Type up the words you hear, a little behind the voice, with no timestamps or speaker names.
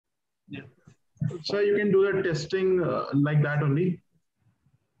Yeah. So you can do the testing like that only.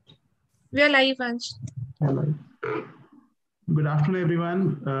 We are live, Ansh. Good afternoon,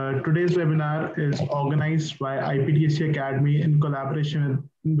 everyone. Today's webinar is organized by IPTSE Academy in collaboration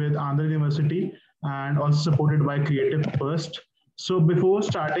with Andhra University and also supported by Creative First. So before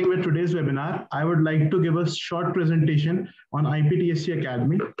starting with today's webinar, I would like to give a short presentation on IPTSE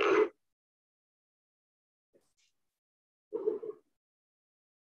Academy.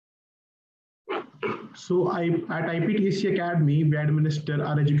 So at IPTSE Academy, we administer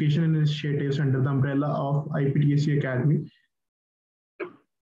our education initiatives under the umbrella of IPTSE Academy.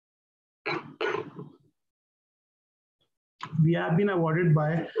 We have been awarded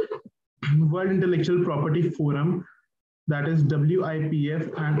by World Intellectual Property Forum, that is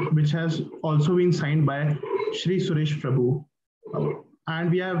WIPF, and which has also been signed by Shri Suresh Prabhu. And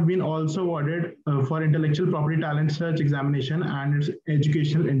we have been also awarded for Intellectual Property Talent Search Examination and its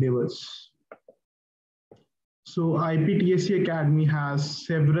educational endeavors. So IPTSE Academy has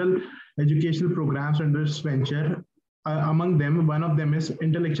several educational programs under its venture. Among them, one of them is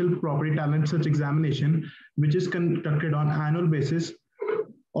Intellectual Property Talent Search Examination, which is conducted on annual basis.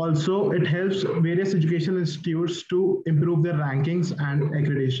 Also, it helps various educational institutes to improve their rankings and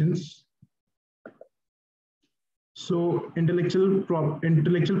accreditations. So Intellectual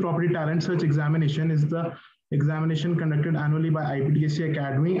Property Talent Search Examination is the examination conducted annually by IPTSE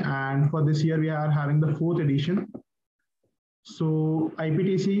Academy, and for this year we are having the 4th edition. So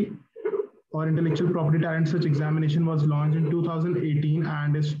IPTSE or Intellectual Property Talent Search Examination was launched in 2018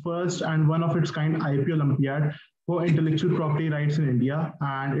 and is first and one of its kind IP Olympiad for intellectual property rights in India,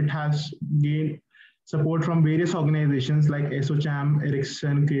 and it has gained support from various organizations like ASSOCHAM,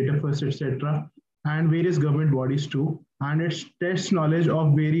 Ericsson, Creative First, etc., and various government bodies too. And it tests knowledge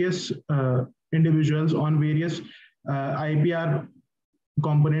of various individuals on various IPR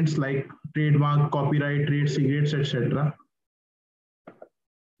components like trademark, copyright, trade secrets, etc.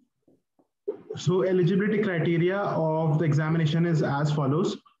 So eligibility criteria of the examination is as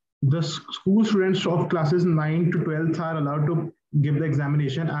follows. The school students of classes 9 to 12 are allowed to give the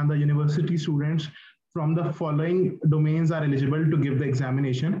examination, and the university students from the following domains are eligible to give the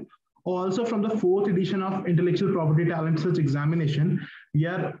examination. Also, from the 4th edition of Intellectual Property Talent Search Examination, we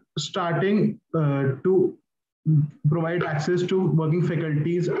are starting to provide access to working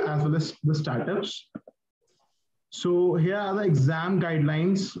faculties as well as the startups. So here are the exam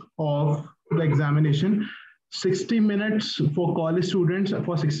guidelines of the examination. 60 minutes for college students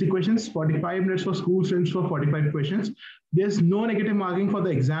for 60 questions, 45 minutes for school students for 45 questions. There's no negative marking for the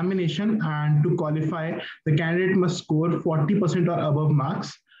examination, and to qualify, the candidate must score 40% or above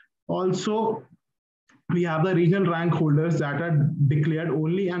marks. Also, we have the regional rank holders that are declared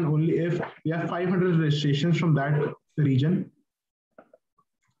only and only if we have 500 registrations from that region.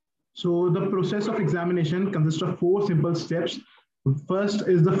 So the process of examination consists of 4 simple steps. First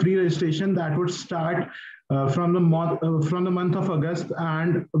is the free registration that would start from the month of August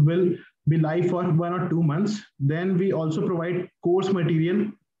and will be live for 1 or 2 months. Then we also provide course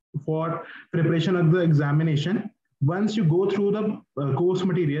material for preparation of the examination. Once you go through the course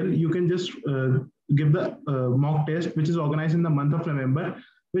material, you can just give the mock test, which is organized in the month of November,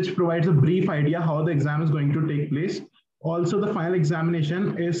 which provides a brief idea how the exam is going to take place. Also, the final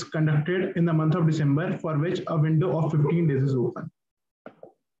examination is conducted in the month of December, for which a window of 15 days is open.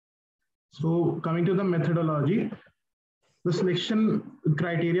 So coming to the methodology, the selection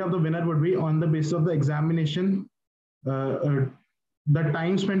criteria of the winner would be on the basis of the examination, the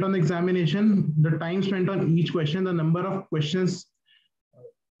time spent on the examination, the time spent on each question, the number of questions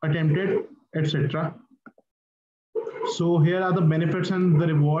attempted, etc. So here are the benefits and the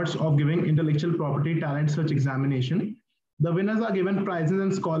rewards of giving Intellectual Property Talent Search Examination. The winners are given prizes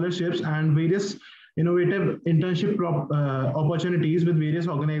and scholarships and various innovative internship opportunities with various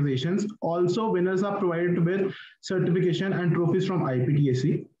organizations. Also, winners are provided with certification and trophies from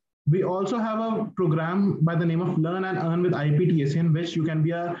IPTSE. We also have a program by the name of Learn and Earn with IPTSE, in which you can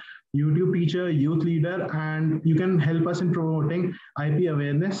be a YouTube teacher, youth leader, and you can help us in promoting IP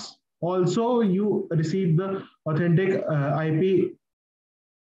awareness. Also, you receive the authentic IP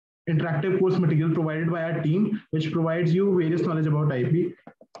interactive course material provided by our team, which provides you various knowledge about IP.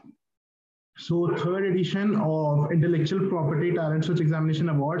 So 3rd edition of Intellectual Property Talent Search Examination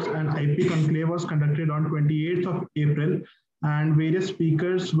Awards and IP Conclave was conducted on 28th of April, and various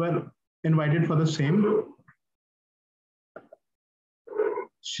speakers were invited for the same.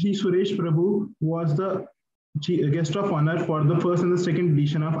 Shri Suresh Prabhu was the guest of honor for the 1st and the 2nd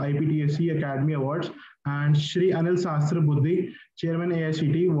edition of IPTSE Academy Awards, and Shri Anil Sastra Buddhi, Chairman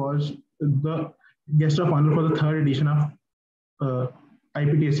AICT, was the guest of honor for the 3rd edition of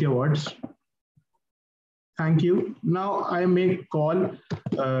IPTSE awards. Thank you. Now I may call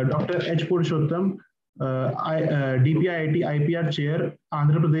Dr. H. Purushottam, DPIIT IPR Chair,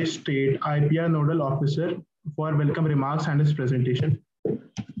 Andhra Pradesh State IPR Nodal Officer, for welcome remarks and his presentation.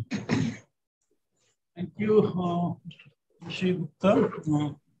 Thank you, Shri Gupta,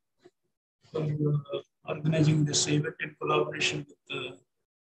 for organizing this event in collaboration with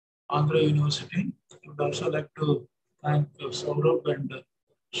Andhra University. I would also like to thank Saurabh and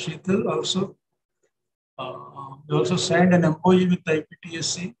Sheetal also. We also signed an MOU with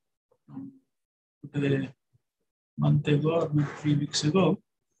IPTSE a month ago or maybe 3 weeks ago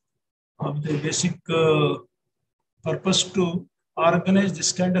of the basic purpose to organize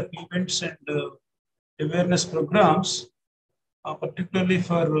this kind of events and awareness programs, particularly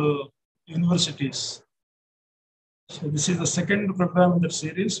for universities. So this is the second program in the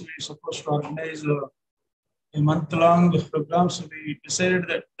series. We are supposed to organize a month-long program. So we decided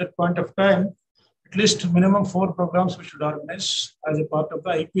that at that point of time, at least minimum 4 programs we should organize as a part of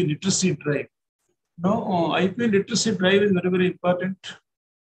the IP literacy drive. Now, IP literacy drive is very, very important.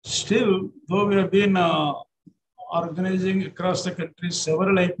 Still, though we have been organizing across the country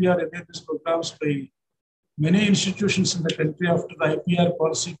several IPR awareness programs by many institutions in the country after the IPR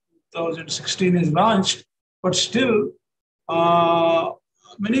policy 2016 is launched, but still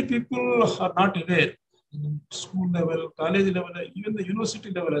many people are not aware, school level, college level, even the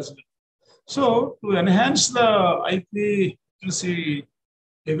university level as well. So to enhance the IP literacy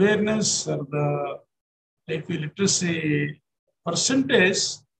awareness or the IP literacy percentage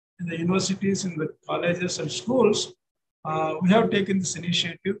in the universities, in the colleges and schools, we have taken this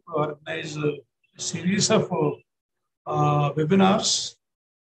initiative to organize a series of webinars.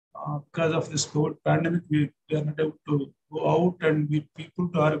 Because of this COVID pandemic, we are not able to go out and meet people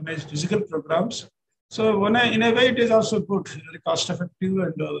to organize physical programs. So in a way, it is also good, very cost effective,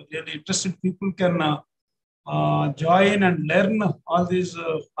 and really interested people can join and learn all these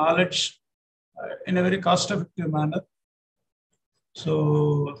knowledge in a very cost effective manner.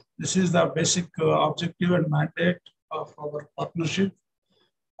 So this is the basic objective and mandate of our partnership.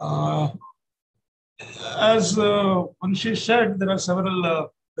 As Manshi said, there are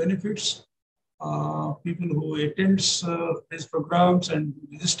several benefits. People who attend these programs and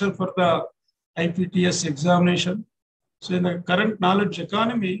register for the IPTSE examination. So in the current knowledge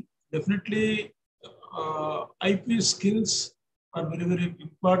economy, definitely IP skills are very, very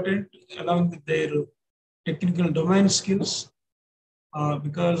important along with their technical domain skills,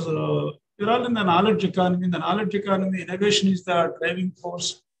 because we're all in the knowledge economy. In the knowledge economy, innovation is the driving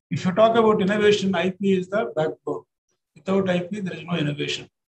force. If you talk about innovation, IP is the backbone. Without IP, there is no innovation.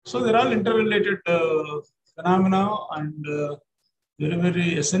 So they're all interrelated phenomena, and very,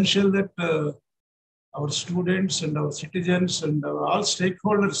 very essential that our students and our citizens and all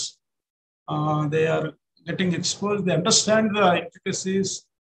stakeholders, they are getting exposed. They understand the intricacies,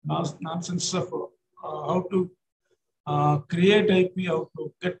 nonsense of how to create IP, how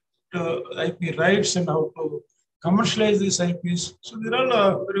to get IP rights, and how to commercialize these IPs. So they're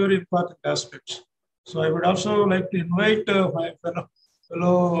all very, very important aspects. So I would also like to invite my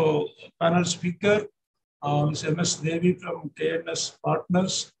fellow panel speaker, Ms. M.S. Devi from KNS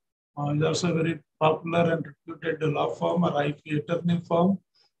Partners. Is also a very popular and reputed law firm or IP attorney firm.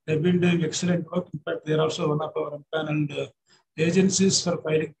 They've been doing excellent work. In fact, they're also one of our empaneled agencies for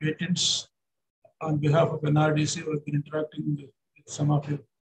filing patents on behalf of NRDC. We've been interacting with some of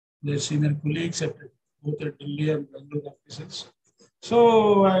their senior colleagues at both at Delhi and Bangalore offices.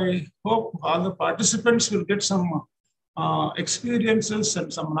 So I hope all the participants will get some experiences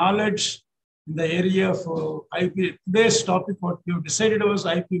and some knowledge in the area of IP. Today's topic, what we decided was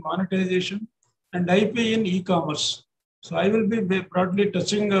IP monetization and IP in e-commerce. So I will be broadly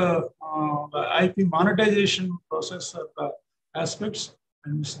touching the IP monetization process aspects,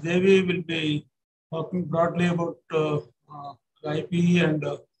 and Ms. Devi will be talking broadly about IP, and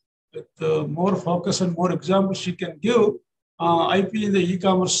with more focus and more examples she can give IP in the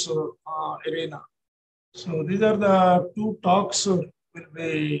e-commerce arena. So these are the 2 talks we'll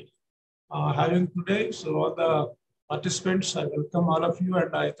be having today. So all the participants, I welcome all of you,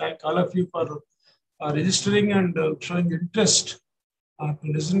 and I thank all of you for registering and showing interest to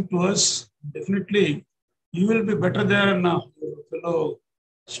listen to us. Definitely, you will be better than your fellow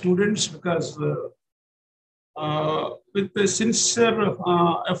students, because with the sincere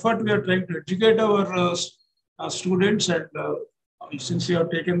effort, we are trying to educate our students, and since you have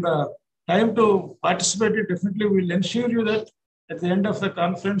taken the time to participate, it definitely will ensure you that at the end of the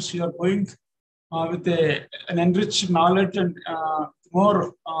conference, you are going with an enriched knowledge and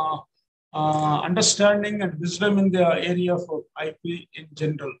more understanding and wisdom in the area of IP in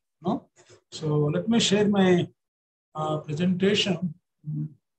general. No? So let me share my presentation.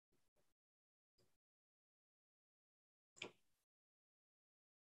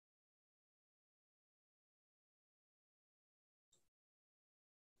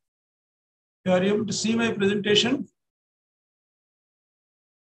 You are able to see my presentation?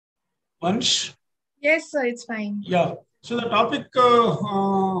 Once? Yes, sir, it's fine. Yeah. So the topic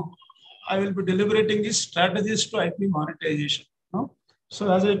I will be deliberating is strategies to IP monetization. No?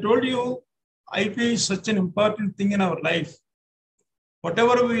 So as I told you, IP is such an important thing in our life.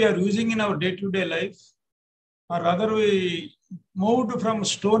 Whatever we are using in our day-to-day life, or rather we moved from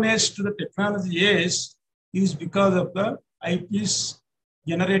Stone Age to the technology age, is because of the IPs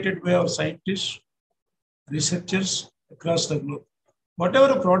generated by our scientists, researchers across the globe.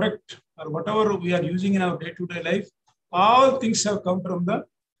 Whatever product or whatever we are using in our day-to-day life, all things have come from the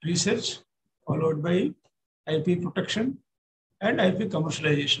research, followed by IP protection and IP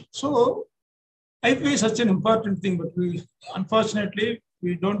commercialization. So IP is such an important thing, but unfortunately,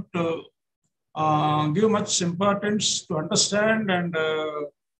 we don't give much importance to understand and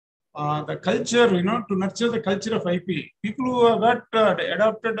the culture, to nurture the culture of IP. People who have got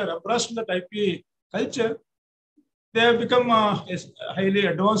adopted or embraced that IP culture, they have become highly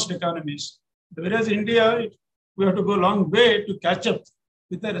advanced economies. Whereas India, we have to go a long way to catch up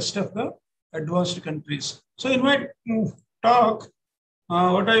with the rest of the advanced countries. So in my talk,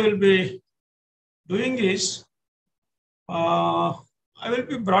 what I will be doing is, I will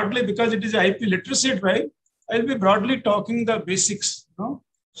be broadly, because it is IP literacy drive, I will be broadly talking the basics,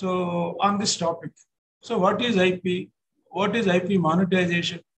 so on this topic. So what is IP? What is IP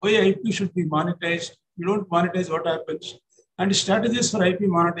monetization? Why IP should be monetized? You don't monetize, what happens? And strategies for IP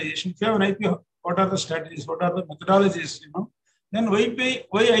monetization. If you have an IP, what are the strategies? What are the methodologies? Then why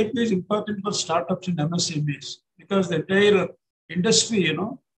IP is important for startups and MSMEs? Because the entire industry,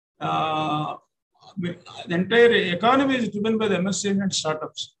 the entire economy is driven by the MSME and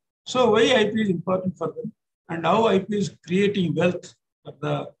startups. So why IP is important for them, and how IP is creating wealth for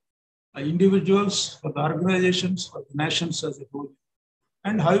the individuals, for the organizations, for the nations as a whole,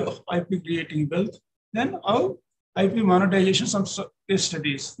 and how IP creating wealth. Then how IP monetization, some case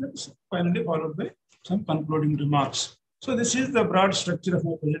studies. That's finally followed by some concluding remarks. So this is the broad structure of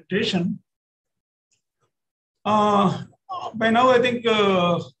my presentation. By now, I think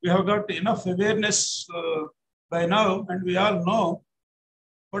we have got enough awareness by now, and we all know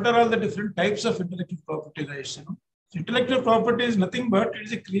what are all the different types of intellectual property rights. Intellectual property is nothing but it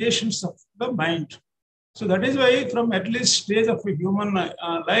is a creations of the mind. So that is why from at least stage of a human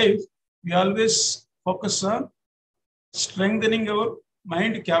life, we always focus on strengthening our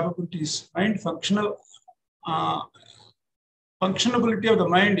mind capabilities, mind functionality of the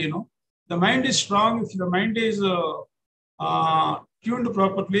mind. The mind is strong if the mind is tuned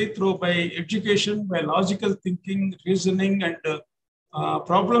properly through by education, by logical thinking, reasoning, and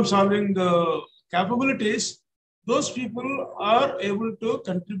problem solving capabilities. Those people are able to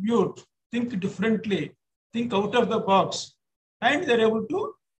contribute, think differently, think out of the box, and they're able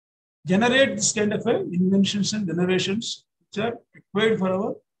to generate this kind of inventions and innovations which are required for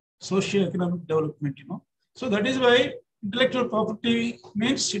our socio-economic development. So that is why intellectual property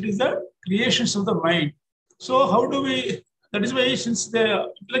means it is the creations of the mind. So how do we? That is why, since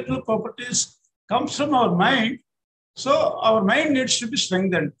the intellectual properties comes from our mind, so our mind needs to be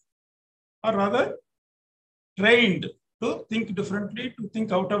strengthened, or rather trained to think differently, to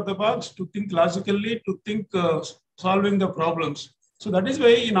think out of the box, to think logically, to think solving the problems. So that is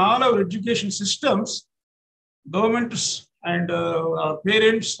why in all our education systems, governments and our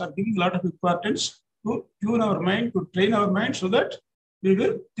parents are giving a lot of importance to tune our mind, to train our mind so that we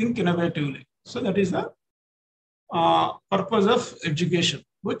will think innovatively. So that is the purpose of education,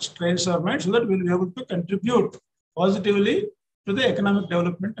 which trains our mind so that we will be able to contribute positively to the economic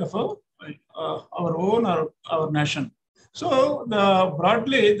development of our own or our nation. So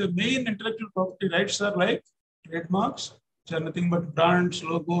broadly, the main intellectual property rights are like trademarks, which are nothing but brands,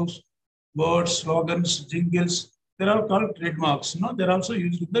 logos, words, slogans, jingles. They're all called trademarks. They're also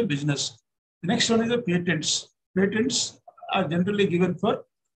used in the business. The next one is the patents. Patents are generally given for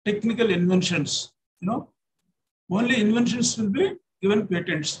technical inventions. Only inventions will be given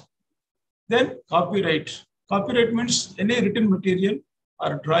patents. Then copyright. Copyright means any written material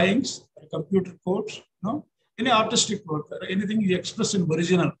or drawings or computer codes, any artistic work or anything you express in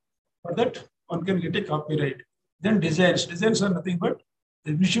original. For that, one can get a copyright. Then designs. Designs are nothing but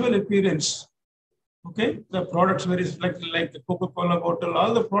the visual appearance. Okay, the products varies like the Coca-Cola bottle,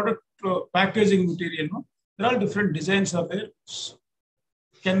 all the product packaging material. There are different designs are there.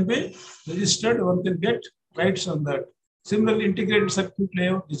 can be registered, one can get rights on that. Similarly, integrated circuit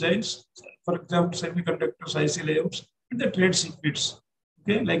layout designs, for example, semiconductors, IC layouts, and the trade secrets.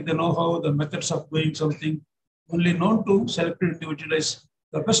 Okay, like the know-how, the methods of doing something, only known to selected individuals.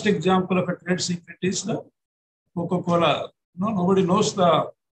 The best example of a trade secret is the Coca-Cola. No, nobody knows the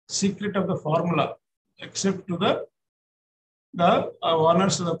secret of the formula except to the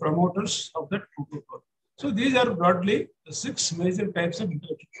owners, the promoters of that Coca-Cola. So these are broadly the 6 major types of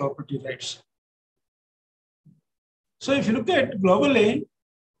intellectual property rights. So if you look at globally,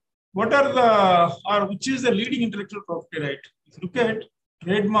 what are the, or which is the leading intellectual property right? If you look at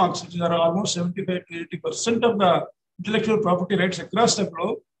trademarks, which are almost 75 to 80% of the intellectual property rights across the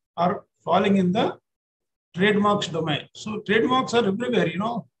globe, are falling in the trademarks domain. So trademarks are everywhere, you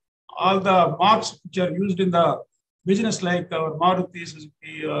know, all the marks which are used in the business, like our Maruti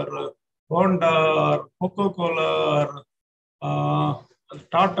Suzuki or Honda or Coca-Cola or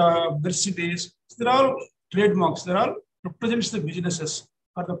Tata, Mercedes, they're all trademarks. They're all represents the businesses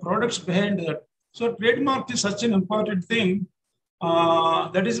or the products behind that. So trademark is such an important thing.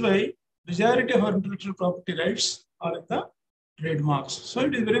 That is why majority of our intellectual property rights are in the trademarks. So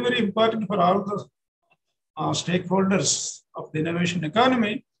it is very, very important for all the stakeholders of the innovation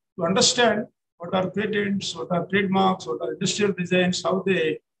economy to understand what are patents, what are trademarks, what are industrial designs, how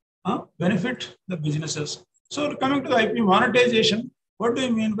they benefit the businesses. So coming to the IP monetization, what do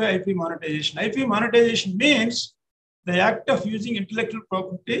you mean by IP monetization? IP monetization means the act of using intellectual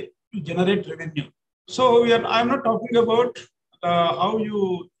property to generate revenue. So I'm not talking about how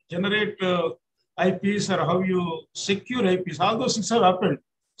you generate IPs or how you secure IPs. All those things have happened.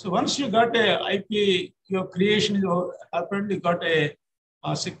 So once you got a IP, your creation is happened, you got a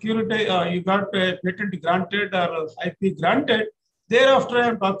security, you got a patent granted or IP granted. Thereafter, I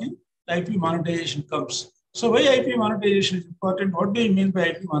am talking IP monetization comes. So why IP monetization is important? What do you mean by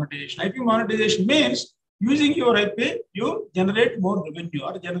IP monetization? IP monetization means using your IP, you generate more revenue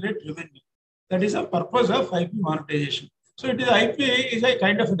or generate revenue. That is the purpose of IP monetization. So it is IP is a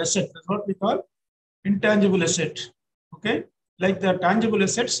kind of an asset. That's what we call intangible asset. Okay, like the tangible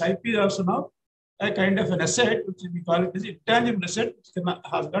assets, IP is also now a kind of an asset, which we call it as intangible asset, which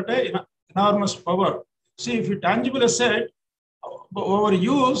has got a enormous power. See, if a tangible asset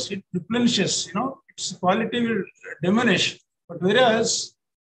overuse, it replenishes. You know, its quality will diminish. But whereas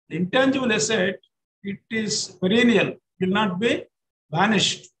the intangible asset, it is perennial, will not be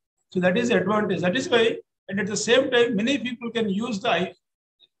vanished. So that is the advantage. That is why, and at the same time, many people can use the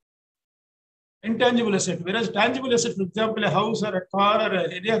intangible asset. Whereas tangible asset, for example, a house or a car or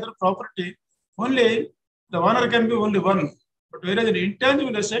any other property, only the owner can be only one. But whereas an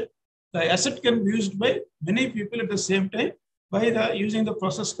intangible asset, the asset can be used by many people at the same time by using the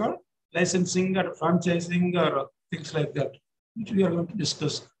process called licensing or franchising or things like that, which we are going to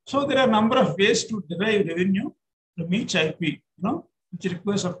discuss. So there are a number of ways to derive revenue from each IP, which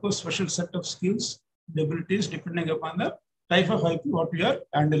requires, of course, special set of skills and abilities depending upon the type of IP what we are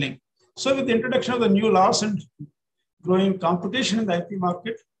handling. So with the introduction of the new laws and growing competition in the IP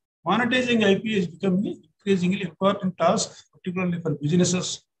market, monetizing IP is becoming an increasingly important task, particularly for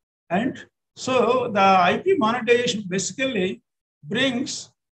businesses. And so the IP monetization basically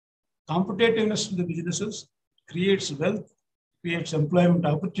brings competitiveness to the businesses, creates wealth, creates employment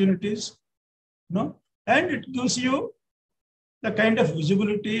opportunities, and it gives you the kind of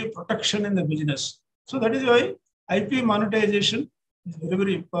visibility, protection in the business. So that is why IP monetization is very,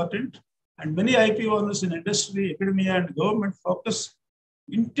 very important. And many IP owners in industry, academia, and government focus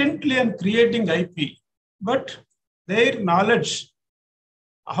intently on creating IP, but their knowledge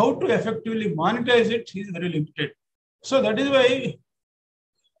how to effectively monetize it is very limited. So that is why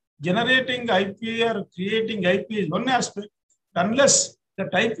generating IP or creating IP is one aspect. Unless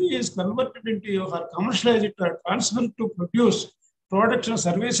that IP is converted into or commercialized or transferred to produce products and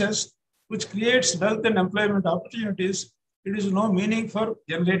services, which creates wealth and employment opportunities, it is no meaning for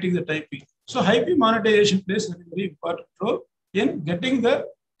generating the IP. So IP monetization plays a very important role in getting the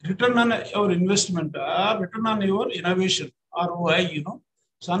return on your investment, return on your innovation, ROI,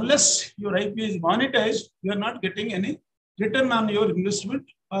 So unless your IP is monetized, you are not getting any return on your investment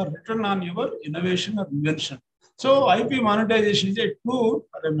or return on your innovation or invention. So IP monetization is a tool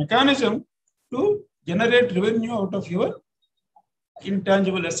or a mechanism to generate revenue out of your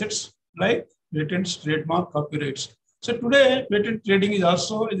intangible assets like patents, trademark, copyrights. So today, patent trading is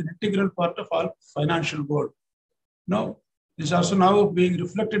also an integral part of our financial world. Now, this is also now being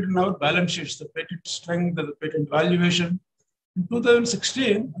reflected in our balance sheets, the patent strength, the patent valuation. In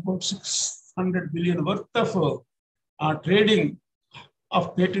 2016, about 600 billion worth of trading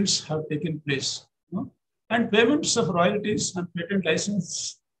of patents have taken place. And payments of royalties and patent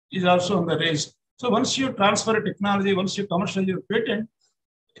license is also on the raise. So once you transfer a technology, once you commercialize your patent,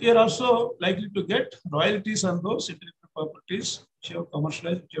 you're also likely to get royalties on those intellectual properties which you have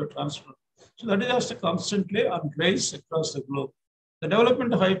commercialized, which you have transferred. So that is also constantly on rise across the globe. The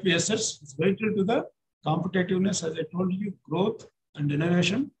development of IP assets is vital to the competitiveness, as I told you, growth and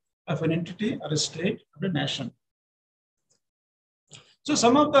innovation of an entity or a state or a nation. So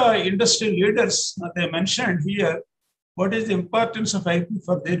some of the industry leaders, they mentioned here, what is the importance of IP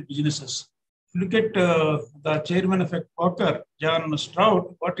for their businesses. Look at the chairman of Walker, John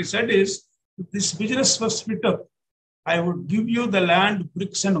Stroud. What he said is, if this business was split up, I would give you the land,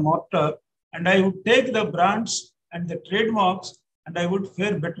 bricks and mortar, and I would take the brands and the trademarks, and I would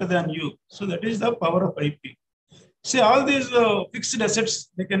fare better than you. So that is the power of IP. See, all these fixed assets,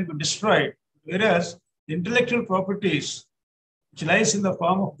 they can be destroyed, whereas the intellectual properties, which lies in the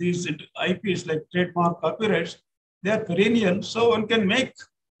form of these IPs like trademark, copyrights, they are perennial, so one can make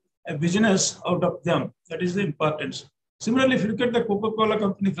a business out of them. That is the importance. Similarly, if you look at the Coca-Cola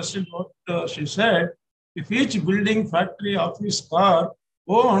company, President, what she said, if each building, factory, office, car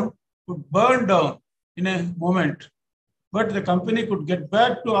owned would burn down in a moment, but the company could get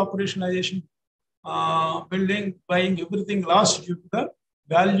back to operationalization, building, buying everything lost due to the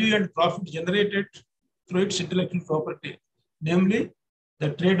value and profit generated through its intellectual property, namely the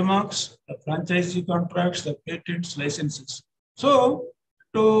trademarks, the franchisee contracts, the patents, licenses. So,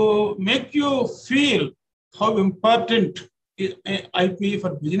 to make you feel how important IP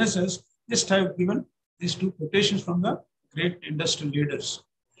for businesses, just have given these two quotations from the great industrial leaders.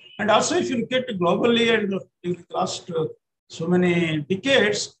 And also, if you look at globally and in the last so many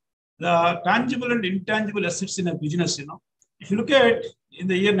decades, the tangible and intangible assets in a business, if you look at in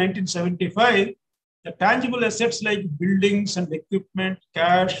the year 1975, the tangible assets like buildings and equipment,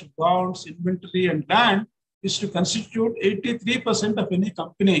 cash, bonds, inventory, and land is to constitute 83% of any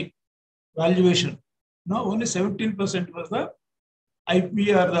company valuation. Now, only 17% was the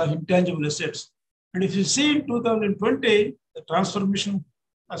IP or the intangible assets. And if you see in 2020, the transformation,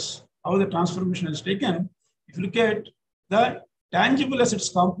 how the transformation has taken, if you look at the tangible assets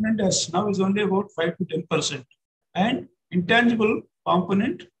component as now is only about 5 to 10%. And intangible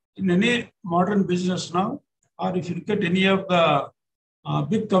component in any modern business now, or if you look at any of the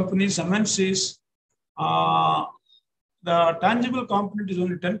big companies, MNCs, the tangible component is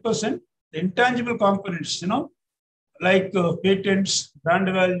only 10%. The intangible components, like patents, brand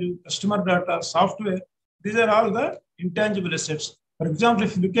value, customer data, software, these are all the intangible assets. For example,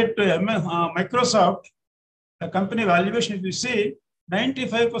 if you look at Microsoft, the company valuation, if you see,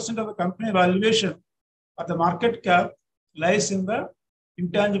 95% of the company valuation or the market cap lies in the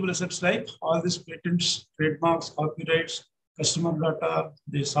intangible assets like all these patents, trademarks, copyrights, customer data,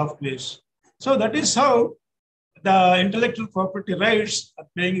 the softwares. So that is how the intellectual property rights are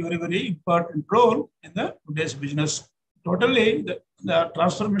playing a very, very important role in the today's business. Totally, the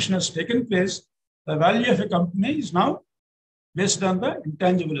transformation has taken place. The value of a company is now based on the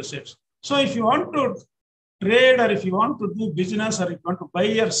intangible assets. So if you want to trade or if you want to do business or if you want to buy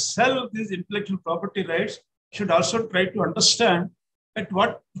or sell these intellectual property rights, you should also try to understand at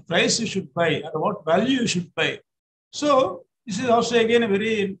what price you should buy or what value you should buy. So this is also again a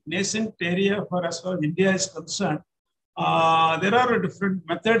very nascent area for as far as India is concerned. There are different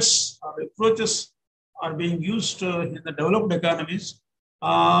methods or approaches are being used in the developed economies.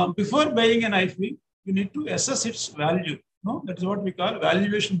 Before buying an IP, you need to assess its value. No, that is what we call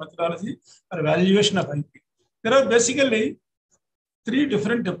valuation methodology or valuation of IP. There are basically three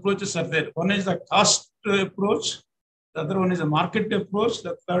different approaches are there. One is the cost approach, the other one is a market approach,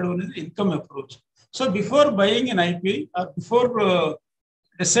 the third one is the income approach. So before buying an IP or before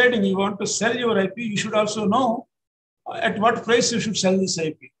deciding you want to sell your IP, you should also know at what price you should sell this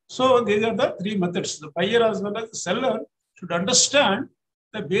IP. So these are the three methods. The buyer as well as the seller should understand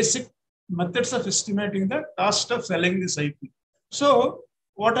the basic methods of estimating the cost of selling this IP. So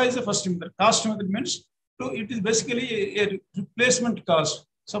what is the first method? Cost method means it is basically a replacement cost.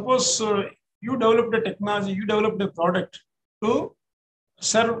 Suppose you developed a technology, you developed a product to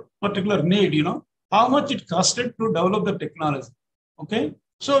serve particular need, how much it costed to develop the technology. Okay.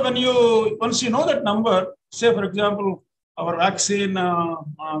 So once you know that number, say for example, our vaccine,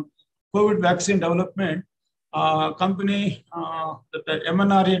 COVID vaccine development company, the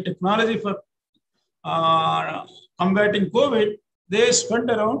mRNA technology for combating COVID, they spent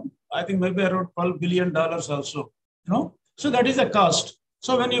around, I think maybe around $12 billion also, So that is the cost.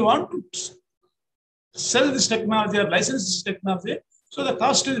 So when you want to sell this technology or license this technology, so the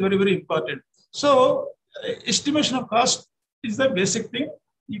cost is very, very important. So estimation of cost is the basic thing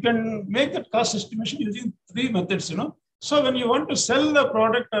you can make that cost estimation using three methods, So when you want to sell the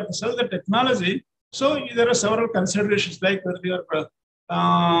product or sell the technology, so there are several considerations like whether you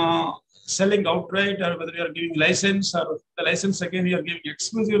are selling outright or whether you are giving license, or the license again you are giving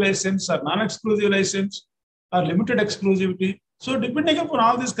exclusive license or non-exclusive license or limited exclusivity. So depending upon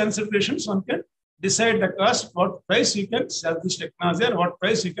all these considerations, one can decide the cost, what price you can sell this technology or what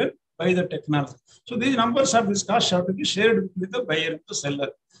price you can buy the technology. So these numbers of this cost have to be shared with the buyer and the seller.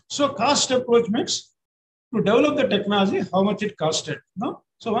 So cost approach means to develop the technology, how much it costed.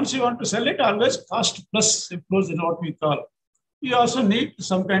 So once you want to sell it, always cost plus approach is what we call. You also need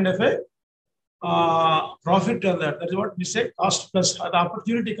some kind of a profit on that. That is what we say, cost plus the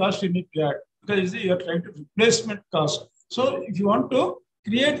opportunity cost you need to add, because you are trying to replacement cost. So if you want to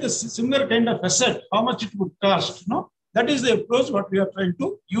create the similar kind of asset, how much it would cost, that is the approach what we are trying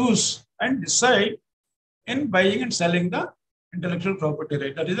to use and decide in buying and selling the intellectual property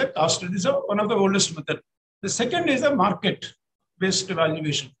right. That is a cost. This is one of the oldest method. The second is a market-based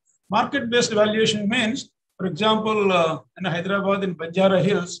valuation. Market-based valuation means, for example, in Hyderabad, in Banjara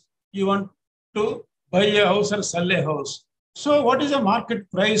Hills, you want to buy a house or sell a house. So what is the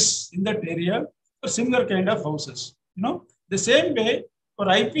market price in that area for similar kind of houses? The same way for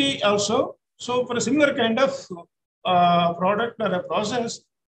IP also. So for a similar kind of product or a process,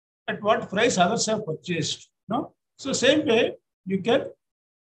 at what price others have purchased. So same way you can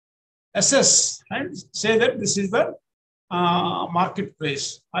assess and say that this is the market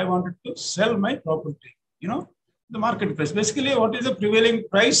price. I wanted to sell my property. The market price. Basically, what is the prevailing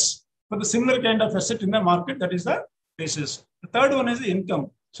price for the similar kind of asset in the market? That is the basis. The third one is the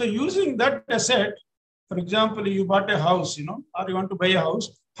income. So using that asset, for example, you bought a house, or you want to buy a house,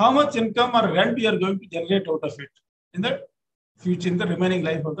 how much income or rent you are going to generate out of it in the future, in the remaining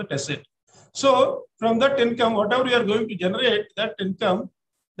life of that asset. So from that income, whatever you are going to generate, that income,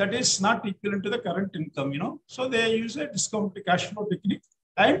 that is not equivalent to the current income, So they use a discounted cash flow technique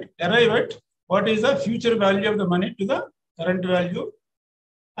and arrive at what is the future value of the money to the current value.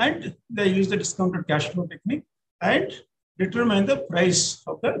 And they use the discounted cash flow technique and determine the price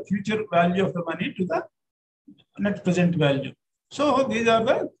of the future value of the money to the net present value. So these are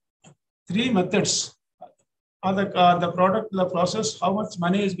the three methods. The product, the process, how much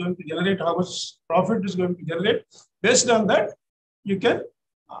money is going to generate, how much profit is going to generate. Based on that, you can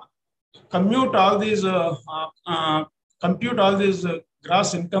compute all these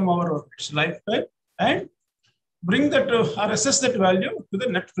gross income over its lifetime and bring that or assess that value to the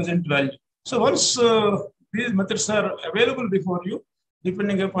net present value. So once these methods are available before you,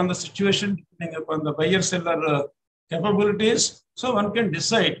 depending upon the situation, depending upon the buyer-seller capabilities, so one can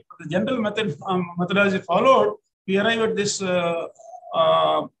decide. The general methodology followed, we arrive at this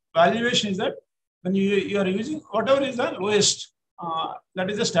valuation is that when you are using whatever is the lowest, that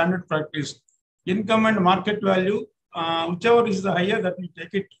is the standard practice. Income and market value, whichever is the higher, that you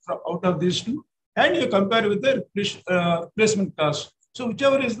take it out of these two, and you compare with the replacement cost. So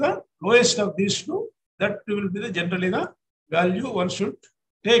whichever is the lowest of these two, that will be generally the value one should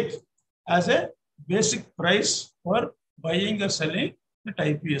take as a basic price for buying or selling the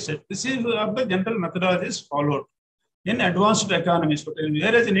type B asset. This is the general methodologies followed in advanced economies.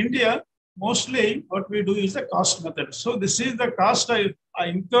 Whereas in India, mostly what we do is the cost method. So this is the cost I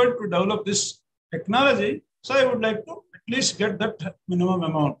incurred to develop this technology. So I would like to at least get that minimum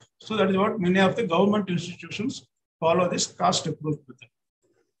amount. So that is what many of the government institutions follow, this cost approach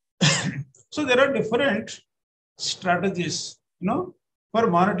method. So there are different strategies, for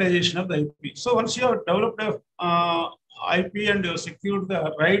monetization of the IP. So once you have developed a IP and you have secured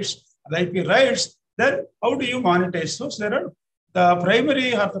the rights, the IP rights, then how do you monetize? So there are the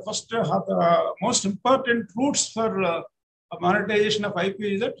primary or the first or the most important routes for monetization of IP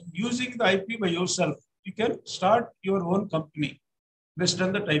is that using the IP by yourself. You can start your own company based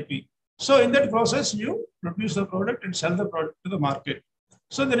on that IP. So in that process, you produce the product and sell the product to the market.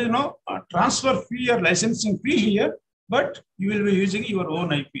 So there is no transfer fee or licensing fee here, but you will be using your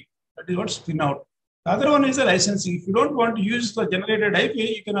own IP. That is what spin out. The other one is the licensing. If you don't want to use the generated IP,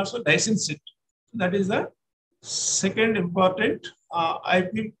 you can also license it. That is the second important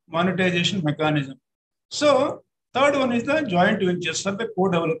IP monetization mechanism. So third one is the joint ventures or the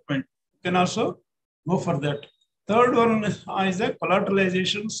co-development. You can also go for that. Third one is the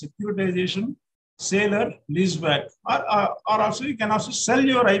collateralization, securitization, sale or leaseback. Or also you can also sell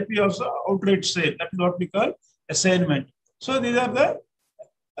your IP also outright sale. That is what we call assignment. So these are the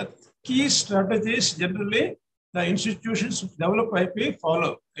key strategies generally the institutions who develop IP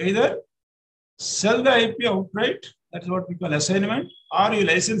follow. Either sell the IP outright, that is what we call assignment, or you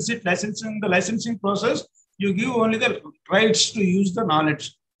license it. Licensing, the licensing process, you give only the rights to use the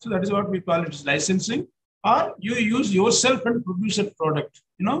knowledge. So that is what we call it as licensing. Or you use yourself and produce a product,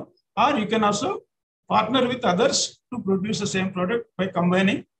 or you can also partner with others to produce the same product by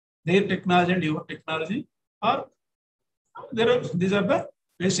combining their technology and your technology. Or these are the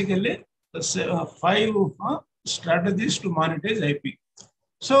basically the 5 strategies to monetize IP.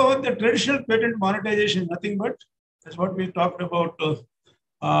 So the traditional patent monetization is nothing but that's what we talked about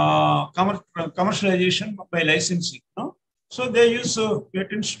commercialization by licensing. So they use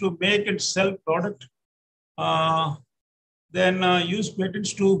patents to make and sell product. Then use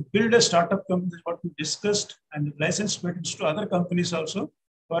patents to build a startup company, what we discussed, and license patents to other companies also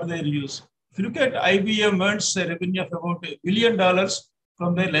for their use. If you look at IBM earns a revenue of about $1 billion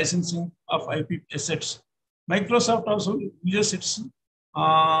from their licensing of IP assets. Microsoft also uses its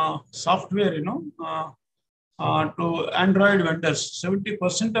software, to Android vendors.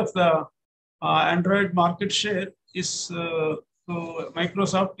 70% of the Android market share is to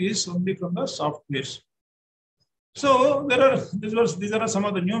Microsoft is only from the softwares. So these are some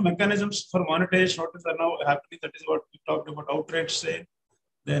of the new mechanisms for monetization. What is now happening? That is what we talked about: outright sale,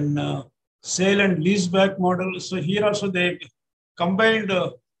 then sale and leaseback model. So here also they combined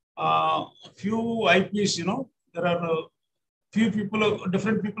few IPs. There are few people,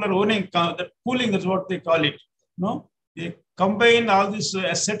 different people are owning that pooling. That's what they call it. They combine all these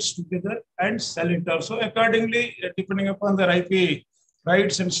assets together and sell it also. Accordingly, depending upon their IP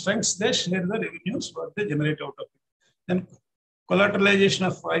rights and strengths, they share the revenues what they generate out of it. Then collateralization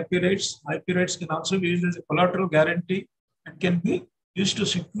of IP rights. IP rights can also be used as a collateral guarantee and can be used to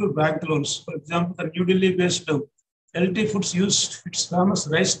secure bank loans. For example, the New Delhi-based LT Foods used its famous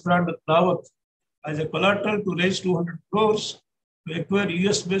rice brand Dawat as a collateral to raise 200 crores to acquire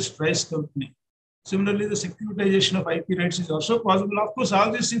US-based rice company. Similarly, the securitization of IP rights is also possible. Of course,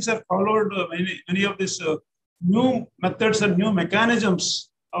 all these things are followed. Many of these new methods and new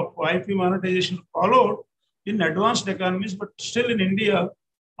mechanisms of IP monetization followed in advanced economies, but still in India,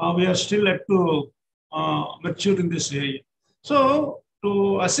 we are still yet to mature in this area. So,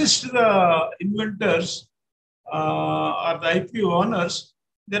 to assist the inventors or the IP owners,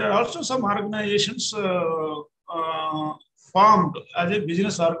 there are also some organizations formed as a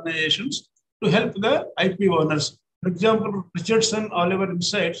business organizations to help the IP owners. For example, Richardson, Oliver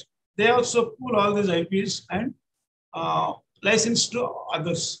Insights, they also pool all these IPs and license to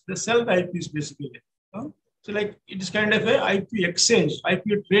others. They sell the IPs basically. So like it is kind of a IP exchange,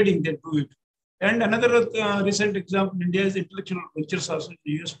 IP trading, they do it. And another recent example in India is Intellectual Ventures, also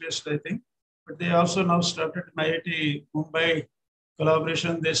US based, I think. But they also now started in IIT Mumbai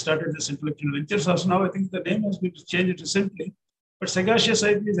collaboration. They started this Intellectual Ventures. Also now I think the name has been changed recently. But Sagacious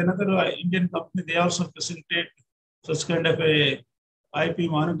IP is another Indian company. They also facilitate such kind of a IP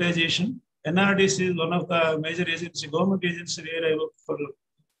monetization. NRDC is one of the major agency, government agency where I work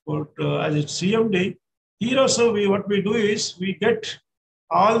for as a CMD. Here also, what we do is we get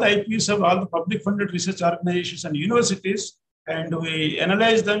all the IPs of all the public funded research organizations and universities, and we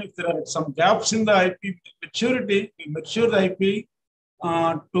analyze them. If there are some gaps in the IP maturity, we mature the IP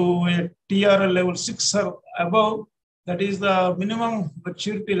to a TRL level 6 or above. That is the minimum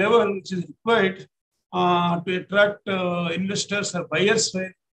maturity level which is required to attract investors or buyers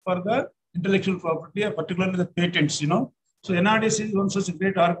for the intellectual property, particularly the patents, So NRDC is one such a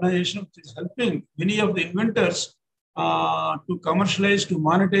great organization which is helping many of the inventors to commercialize, to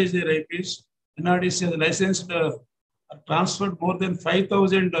monetize their IPs. NRDC has licensed, transferred more than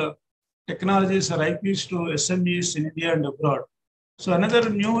 5,000 technologies or IPs to SMEs in India and abroad. So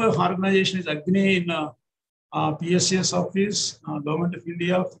another new organization is Agni in PSCS office, Government of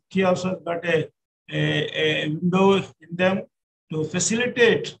India. He also got a window in them to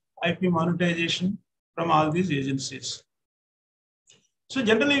facilitate IP monetization from all these agencies. So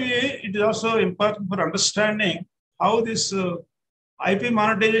generally, it is also important for understanding how this IP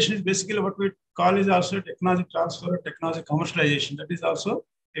monetization is basically what we call is also technology transfer, technology commercialization. That is also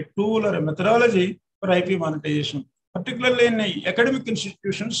a tool or a methodology for IP monetization. Particularly in academic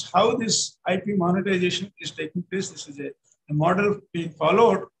institutions, how this IP monetization is taking place. This is a model being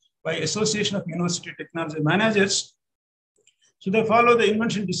followed by Association of University Technology Managers. So they follow the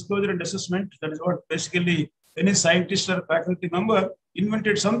invention disclosure and assessment. That is what basically any scientist or faculty member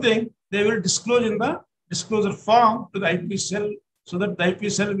invented something, they will disclose in the disclosure form to the IP cell, so that the IP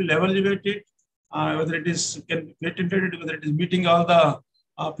cell will evaluate it, whether it is can be patented, whether it is meeting all the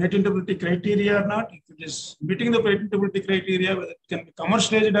patentability criteria or not. If it is meeting the patentability criteria, whether it can be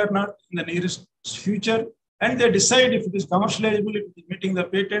commercialized or not in the nearest future, and they decide if it is commercializable, if it is meeting the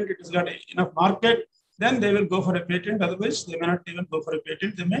patent, it has got enough market, then they will go for a patent. Otherwise, they may not even go for a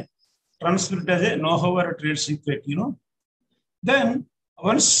patent. They may transfer it as a know-how or a trade secret. Then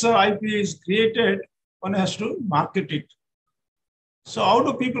once IP is created, one has to market it. So how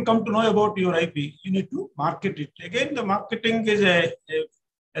do people come to know about your IP? You need to market it. Again, the marketing is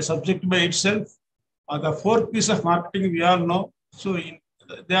a subject by itself. The fourth piece of marketing we all know. So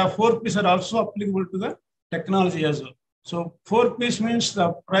there are four pieces are also applicable to the technology as well. So four piece means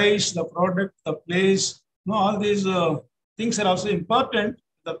the price, the product, the place. All these things are also important.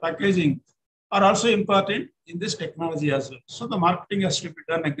 The packaging are also important in this technology as well. So the marketing has to be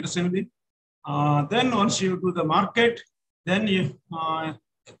done aggressively. Then once you do the market, then you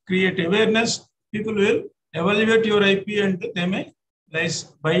create awareness. People will evaluate your IP and they may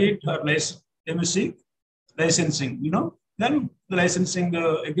buy it or they may seek licensing. Then the licensing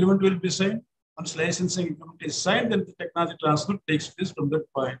agreement will be signed. Once licensing agreement is signed, then the technology transfer takes place from that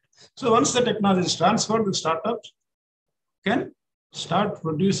point. So once the technology is transferred, the startups can start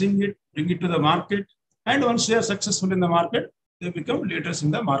producing it, bring it to the market. And once they are successful in the market, they become leaders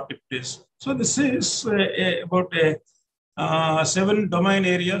in the marketplace. So this is about 7 domain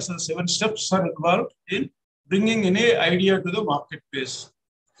areas and 7 steps are involved in bringing any idea to the marketplace.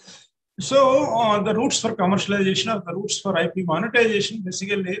 So the routes for commercialization or the routes for IP monetization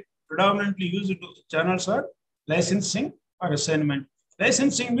basically predominantly used channels are licensing or assignment.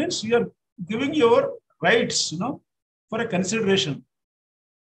 Licensing means you are giving your rights, for a consideration.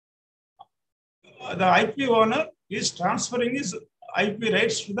 The IP owner is transferring his IP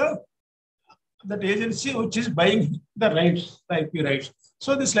rights to that agency which is buying the rights, the IP rights.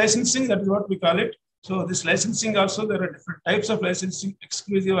 So this licensing, that is what we call it. So this licensing also, there are different types of licensing,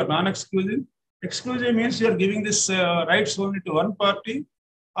 exclusive or non-exclusive. Exclusive means you are giving this rights only to one party,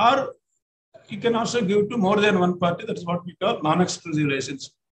 or you can also give to more than one party. That is what we call non-exclusive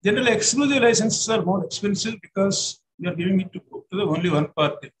license. Generally, exclusive licenses are more expensive because you are giving it to the only one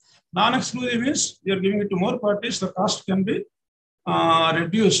party. Non-exclusive means you are giving it to more parties. The cost can be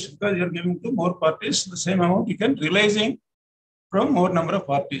reduced because you are giving to more parties the same amount you can realizing from more number of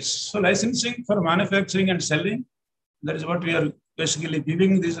parties. So licensing for manufacturing and selling, that is what we are basically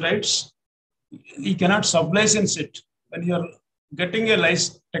giving these rights. You cannot sublicense it. When you are getting a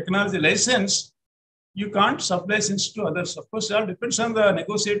technology license, you can't sublicense to others. Of course, it all depends on the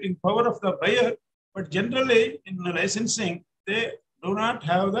negotiating power of the buyer, but generally in the licensing, they do not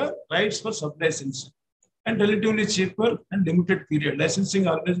have the rights for sublicensing. And relatively cheaper and limited period. Licensing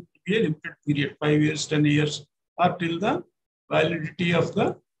always be a limited period, 5 years, 10 years, or till the validity of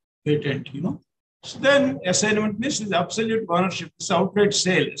the patent, So then assignment means is absolute ownership. It's outright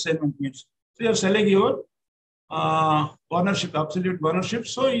sale, assignment means. So you're selling your ownership, absolute ownership.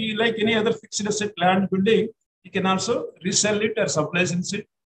 So you, like any other fixed asset land building, you can also resell it or sublicense it.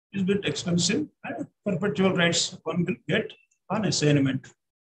 It's a bit expensive and perpetual rights one will get on assignment.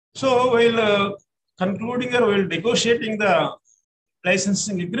 So while concluding or while negotiating the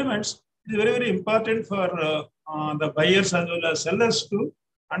licensing agreements, it is very, very important for the buyers as well as sellers to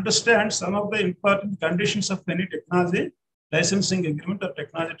understand some of the important conditions of any technology licensing agreement or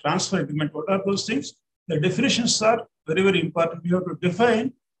technology transfer agreement. What are those things? The definitions are very, very important. You have to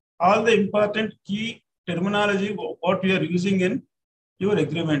define all the important key terminology, what you are using in your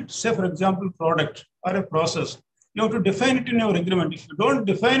agreement. Say, for example, product or a process. You have to define it in your agreement. If you don't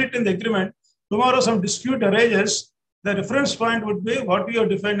define it in the agreement, tomorrow some dispute arises, the reference point would be what you have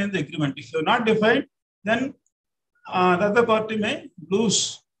defined in the agreement. If you have not defined, then the other party may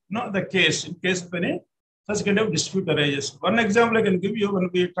lose the case in case of any such kind of dispute arises. One example I can give you: when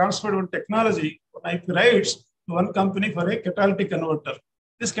we transferred one technology, one IP rights to one company for a catalytic converter.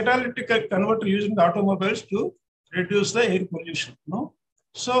 This catalytic converter used in the automobiles to reduce the air pollution.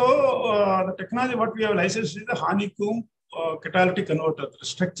 So the technology what we have licensed is the honeycomb catalytic converter. The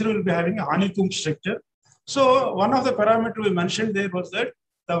structure will be having a honeycomb structure. So one of the parameters we mentioned there was that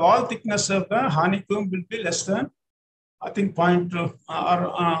the wall thickness of the honeycomb will be less than, I think, 0.2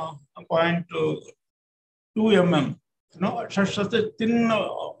 mm. Such a thin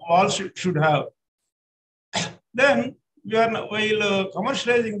wall should have. Then we are, while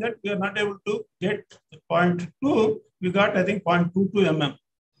commercializing that, we are not able to get 0.2. We got, I think, 0.22 mm.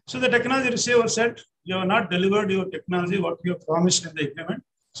 So the technology receiver said, you have not delivered your technology what you have promised in the agreement.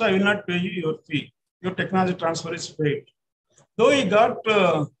 So I will not pay you your fee. Your technology transfer is paid. Though he got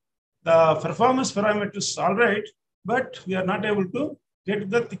the performance parameters all right, but we are not able to get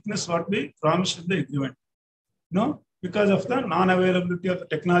the thickness what we promised in the agreement. Because of the non-availability of the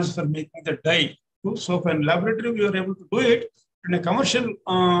technology for making the die. So in laboratory, we are able to do it. In a commercial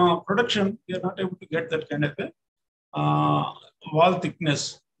production, we are not able to get that kind of a wall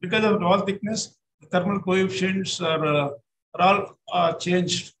thickness. Because of the wall thickness, the thermal coefficients are all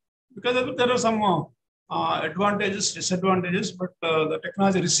changed. Because there are some advantages, disadvantages, but the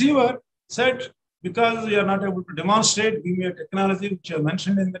technology receiver said, because you are not able to demonstrate, give me a technology which you have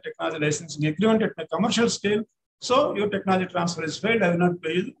mentioned in the technology licensing agreement at a commercial scale. So your technology transfer is failed. I will not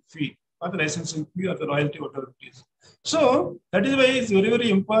pay you the fee or the licensing fee or the royalty, whatever it is. So that is why it's very, very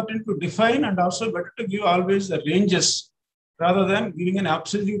important to define, and also better to give always the ranges rather than giving an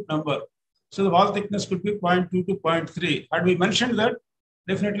absolute number. So the wall thickness could be 0.2 to 0.3. Had we mentioned that,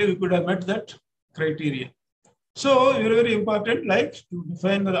 definitely we could have met that criteria. So very, very important, like to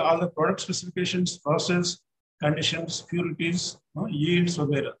define all the product specifications, process, conditions, purities, yields,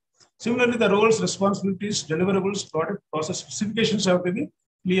 etc. Similarly, the roles, responsibilities, deliverables, product process specifications have to be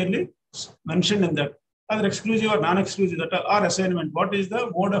clearly mentioned in that. Either exclusive or non-exclusive, that are assignment. What is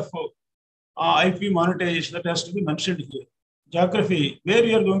the mode of IP monetization that has to be mentioned here? Geography, where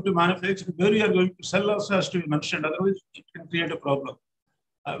you are going to manufacture, where you are going to sell also has to be mentioned. Otherwise, it can create a problem.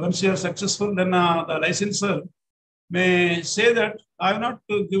 Once you are successful, then the licensor may say that I have not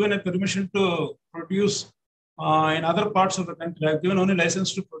given a permission to produce in other parts of the country. I have given only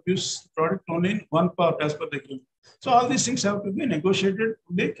license to produce product only in one part as per the agreement. So all these things have to be negotiated,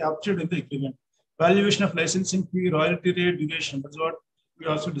 to be captured in the agreement. Valuation of licensing fee, royalty rate, duration. That's what we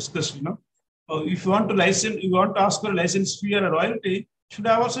also discussed. If you want to license, you want to ask for a license fee or a royalty, should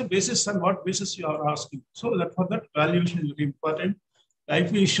have also basis on what basis you are asking. So that for that valuation is very important.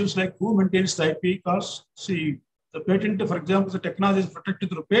 IP issues like who maintains the IP costs. See, the patent, for example, the technology is protected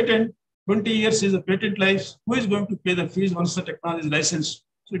through patent. 20 years is the patent life. Who is going to pay the fees once the technology is licensed?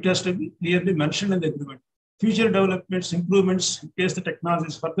 So it has to be clearly mentioned in the agreement. Future developments, improvements, in case the technology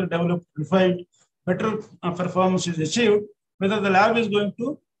is further developed, refined, better performance is achieved, whether the lab is going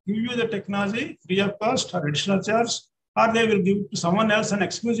to give you the technology free of cost or additional charge, or they will give it to someone else on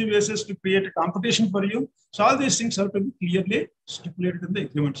exclusive basis to create a competition for you. So all these things have to be clearly stipulated in the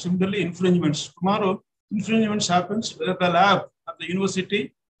agreement. Similarly, infringements. Tomorrow, infringements happens, whether the lab or the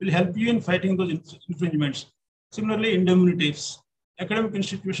university will help you in fighting those infringements. Similarly, indemnities. Academic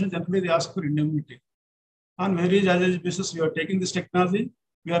institutions generally they ask for indemnity. On various as basis, we are taking this technology.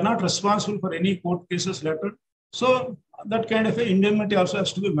 We are not responsible for any court cases later. So that kind of indemnity also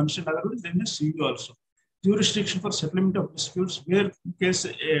has to be mentioned. Otherwise, they may sue you also. Jurisdiction for settlement of disputes, where in case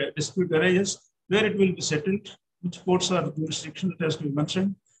a dispute arises, where it will be settled, which courts are jurisdiction that has to be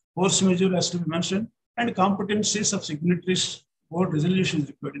mentioned. Force majeure has to be mentioned, and competencies of signatories for resolution is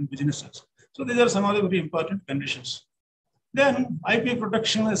required in businesses. So these are some of the very important conditions. Then IP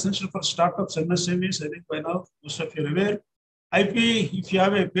protection is essential for startups and MSMEs. I think by now most of you are aware. IP, if you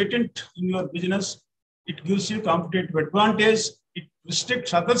have a patent in your business, it gives you competitive advantage. It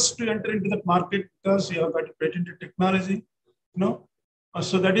restricts others to enter into the market because you have got a patented technology.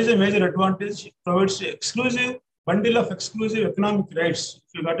 So that is a major advantage. It provides an exclusive bundle of exclusive economic rights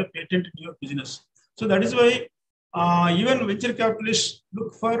if you got a patent in your business. So that is why even venture capitalists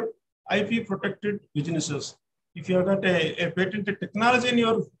look for IP protected businesses. If you have got a patented technology in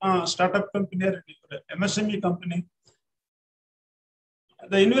your startup company or MSME company,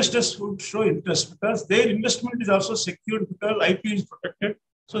 the investors would show interest because their investment is also secured because IP is protected.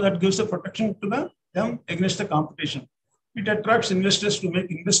 So that gives a protection to them against the competition. It attracts investors to make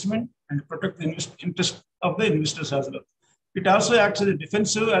investment and protect the interest of the investors as well. It also acts as a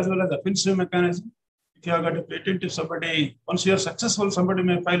defensive as well as offensive mechanism. If you have got a patent, if somebody, once you are successful, somebody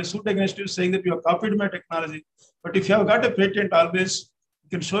may file a suit against you saying that you have copied my technology. But if you have got a patent, always you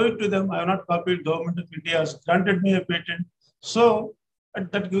can show it to them. I have not copied. Government of India has granted me a patent. So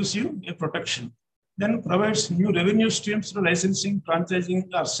that gives you a protection. Then provides new revenue streams through licensing, franchising,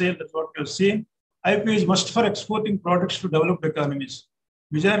 or sale. That's what you have seen. IP is must for exporting products to developed economies.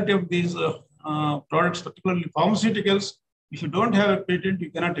 Majority of these products, particularly pharmaceuticals, if you don't have a patent,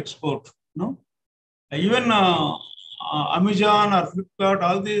 you cannot export. Even Amazon or Flipkart,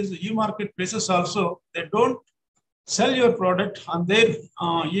 all these e-market places also, they don't sell your product on their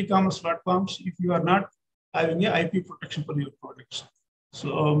e-commerce platforms if you are not having a IP protection for your products.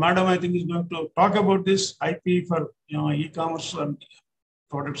 So, Madam, I think is going to talk about this IP for e-commerce and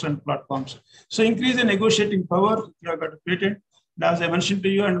products and platforms. So, increase the negotiating power if you have got a patent. And as I mentioned to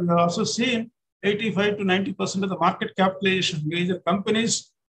you, and we have also seen 85 to 90% of the market capitalization major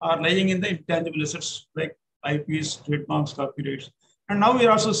companies are lying in the intangible assets like IPs, trademarks, copyrights. And now we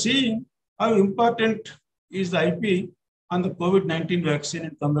are also seeing how important is the IP on the COVID-19 vaccine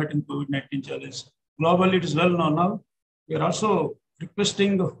and combating COVID-19 challenge. Globally, it is well known now. We are also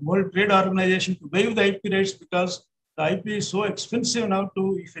requesting the World Trade Organization to waive the IP rights because the IP is so expensive now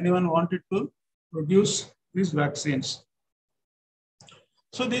to, if anyone wanted to produce these vaccines.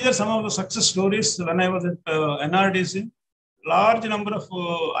 So these are some of the success stories. When I was at NRDC, large number of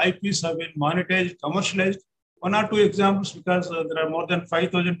IPs have been monetized, commercialized. One or two examples, because there are more than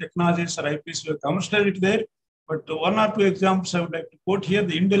 5,000 technologies or IPs we have commercialized there. But one or two examples I would like to quote here.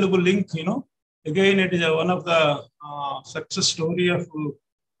 The indelible link, again, it is one of the success story of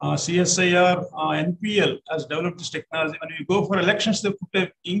CSIR. NPL has developed this technology. When we go for elections, they put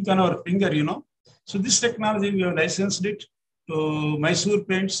a ink on our finger, So this technology, we have licensed it to Mysore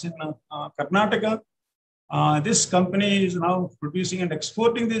Paints in Karnataka. This company is now producing and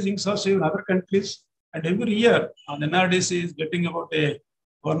exporting these inks also in other countries. And every year, the NRDC is getting about a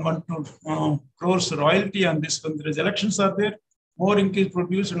 1 crores royalty on this. When there is elections are there, more ink is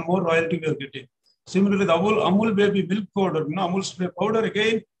produced and more royalty we are getting. Similarly, the Amul baby milk powder, Amul spray powder,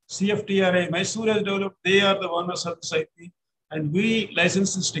 again, CFTRI, Mysore has developed, they are the owners of this IP. And we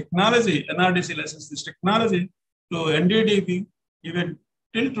license this technology, NRDC licensed this technology to NDDB. Even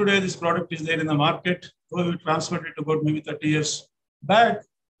till today, this product is there in the market. So we transferred it about maybe 30 years back.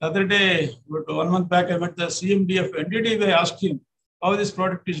 The other day, 1 month back, I met the CMD of NDDB. I asked him how this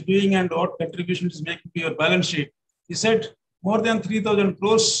product is doing and what contribution it is making to your balance sheet. He said more than 3,000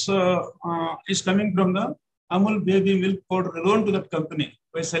 crores is coming from the Amul baby milk powder alone to that company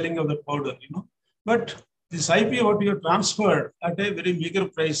by selling of the powder, But this IP, what we have transferred at a very meager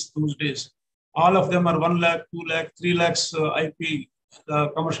price those days. All of them are 1 lakh, 2 lakh, 3 lakhs IP, the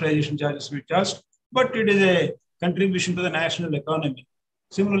commercialization charges we charged. But it is a contribution to the national economy.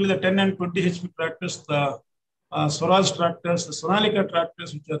 Similarly, the 10 and 20 HP tractors, the Swaraj tractors, the Sonalika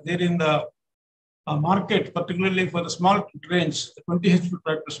tractors, which are there in the market, particularly for the small range, the 20 HP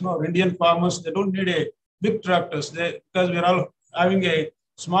tractors. Now, Indian farmers, they don't need a big tractors because we are all having a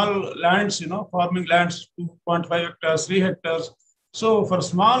small lands, farming lands, 2.5 hectares, 3 hectares. So for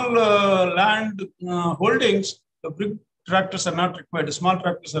small land holdings, the big tractors are not required. The small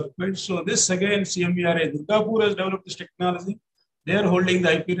tractors are required. So this again, CMERA, Durgapur has developed this technology. They are holding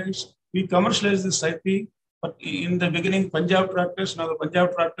the IP rights. We commercialize this IP, but in the beginning, Punjab tractors, now the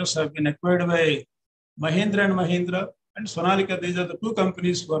Punjab tractors have been acquired by Mahindra and Mahindra and Sonalika. These are the two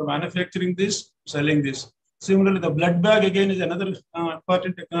companies who are manufacturing this, selling this. Similarly, the blood bag again is another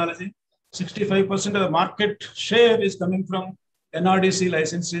important technology. 65% of the market share is coming from NRDC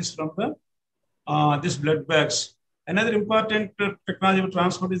licenses from the this blood bags. Another important technology of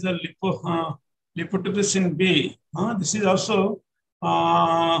transport is the lipotrypsin B. This is also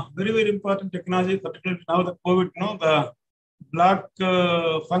very, very important technology, particularly now the COVID, the black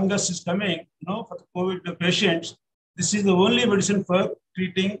fungus is coming, for the COVID patients. This is the only medicine for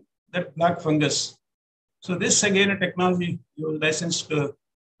treating that black fungus. So this again a technology licensed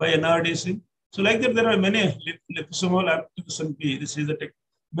by NRDC. So like that, there are many liposomal application B. This is the tech.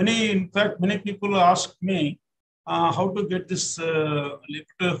 In fact, many people ask me how to get this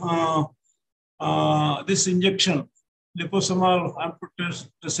this injection, liposomal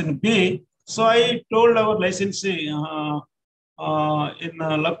amphotericin B. So I told our licensee in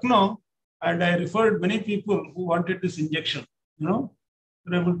Lucknow, and I referred many people who wanted this injection,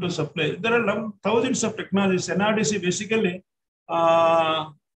 were able to supply. There are thousands of technologies. NRDC basically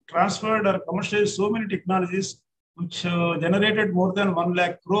transferred or commercialized so many technologies which generated more than 1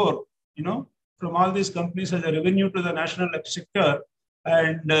 lakh crore, from all these companies as a revenue to the national sector,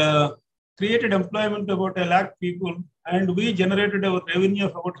 and created employment about 1 lakh people. And we generated a revenue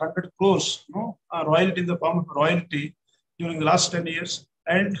of about 100 crores, royalty in the form of royalty during the last 10 years.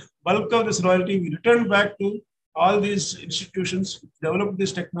 And bulk of this royalty we returned back to all these institutions which developed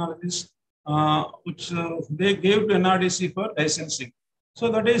these technologies, which they gave to NRDC for licensing. So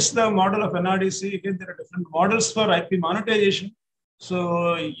that is the model of NRDC. Again, there are different models for IP monetization.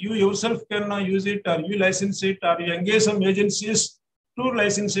 So you yourself can use it, or you license it, or you engage some agencies to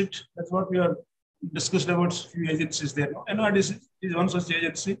license it. That's what we are discussed about. Few agencies there. NRDC is one such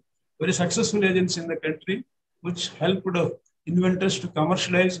agency, very successful agency in the country, which helped inventors to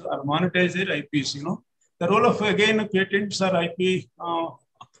commercialize or monetize their IPs. The role of again patents or IP.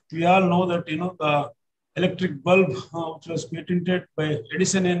 We all know that the electric bulb, which was patented by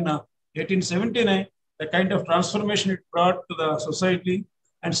Edison in 1879, the kind of transformation it brought to the society.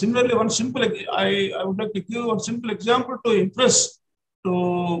 And similarly, I would like to give one simple example to impress,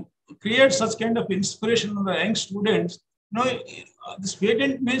 to create such kind of inspiration in the young students. This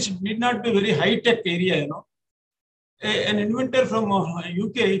patent means it need not be very high-tech area, An inventor from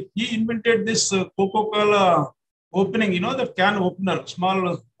UK, he invented this Coca-Cola opening, the can opener,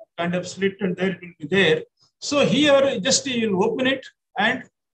 small kind of slit, and there it will be there. So here, just you will open it, and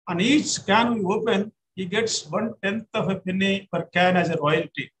on each can we open, he gets 1/10 of a penny per can as a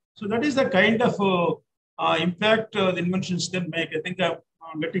royalty. So that is the kind of impact the inventions can make. I think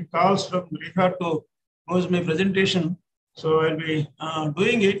I'm getting calls from Rekha to close my presentation. So I'll be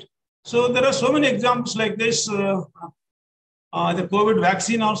doing it. So there are so many examples like this. The COVID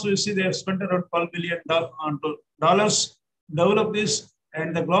vaccine also, you see, they have spent around $12 billion develop this,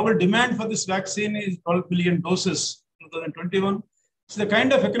 and the global demand for this vaccine is 12 billion doses 2021. So the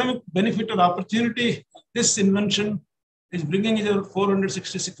kind of economic benefit or opportunity this invention is bringing is about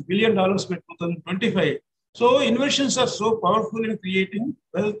 $466 billion by 2025. So inventions are so powerful in creating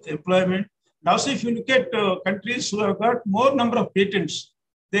wealth, employment. And also, if you look at countries who have got more number of patents,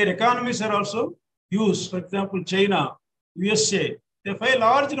 their economies are also used. For example, China, USA, they file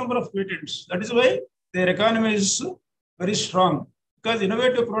large number of patents. That is why their economy is very strong, because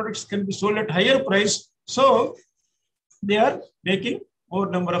innovative products can be sold at higher price. So they are making more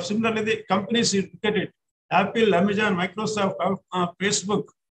number of. Similarly, the companies, you look at it, Apple, Amazon, Microsoft, Facebook,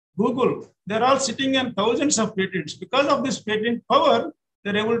 Google, they're all sitting on thousands of patents. Because of this patent power,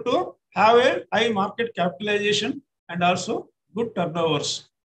 they're able to have a high market capitalization and also good turnovers.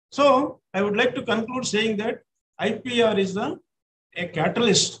 So I would like to conclude saying that IPR is a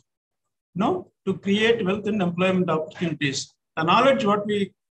catalyst, to create wealth and employment opportunities. The knowledge what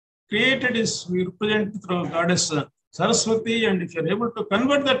we created is we represent through Goddess Saraswati, and if you're able to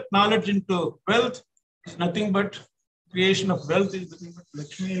convert that knowledge into wealth, it's nothing but creation of wealth is nothing but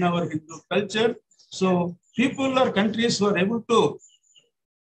Lakshmi in our Hindu culture. So people or countries who are able to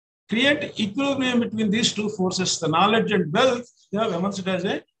create equilibrium between these two forces, the knowledge and wealth, they have emerged as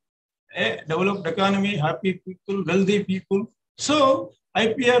a developed economy, happy people, wealthy people. So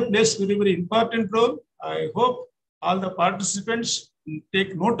IPR plays very, very important role. I hope all the participants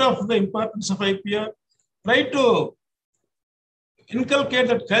take note of the importance of IPR. Try to inculcate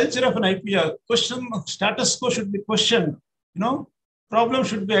that culture of an IPR. Question, status quo should be questioned. Problem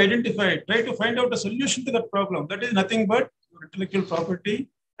should be identified. Try to find out a solution to that problem. That is nothing but intellectual property,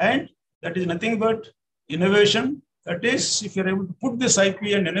 and that is nothing but innovation. That is, if you're able to put this IP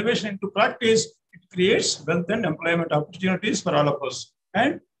and innovation into practice, it creates wealth and employment opportunities for all of us.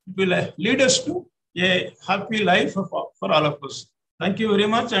 And it will lead us to a happy life for all of us. Thank you very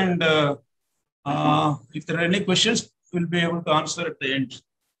much. And if there are any questions, we'll be able to answer at the end.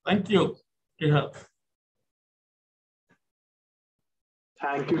 Thank you.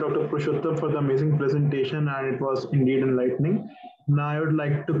 Thank you, Dr. Purushottam, for the amazing presentation, and it was indeed enlightening. Now I would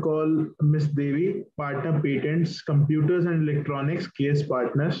like to call Ms. Devi, Partner Patents, Computers and Electronics, Case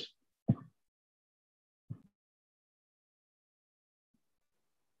Partners.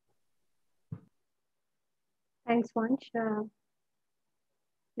 Thanks, Vansh.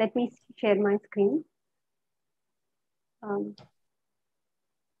 Let me share my screen.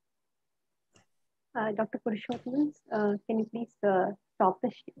 Dr. Purushottam, can you please stop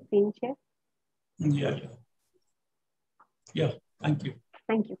the screen share? Yeah, thank you.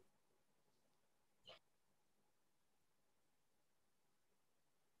 Thank you.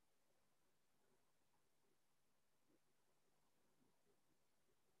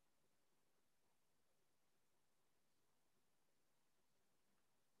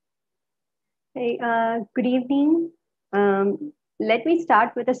 Hey, good evening. Let me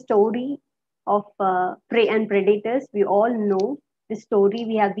start with a story of prey and predators. We all know the story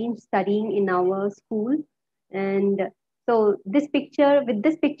we have been studying in our school. And so with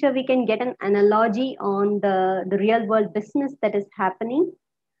this picture, we can get an analogy on the real world business that is happening.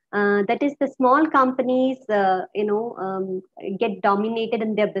 That is, the small companies, get dominated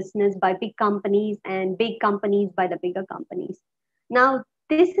in their business by big companies, and big companies by the bigger companies. Now,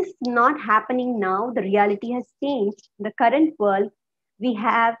 this is not happening now. The reality has changed. In the current world, we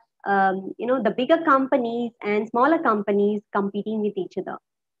have, the bigger companies and smaller companies competing with each other.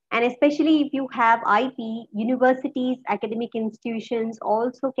 And especially if you have IP, universities, academic institutions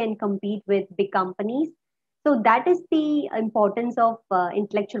also can compete with big companies. So that is the importance of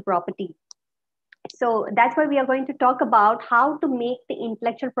intellectual property. So that's why we are going to talk about how to make the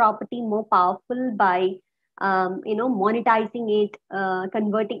intellectual property more powerful by monetizing it,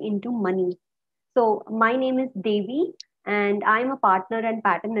 converting into money. So my name is Devi, and I'm a partner and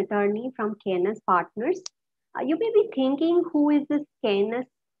patent attorney from KNS Partners. You may be thinking, who is this KNS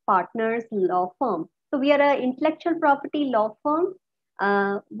Partners law firm? So we are an intellectual property law firm.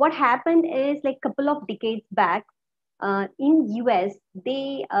 What happened is, like a couple of decades back, in US,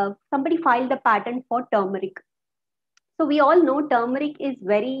 somebody filed a patent for turmeric. So we all know turmeric is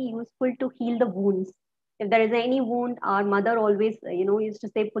very useful to heal the wounds. If there is any wound, our mother always, used to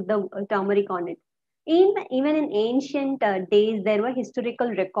say, put the turmeric on it. Even in ancient days, there were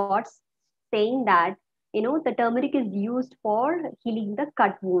historical records saying that, the turmeric is used for healing the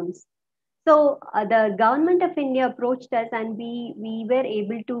cut wounds. So the government of India approached us, and we were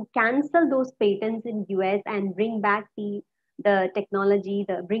able to cancel those patents in US and bring back the technology,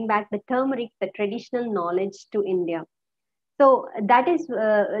 bring back the turmeric, the traditional knowledge to India. So that is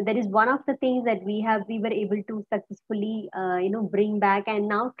one of the things that we were able to successfully bring back. And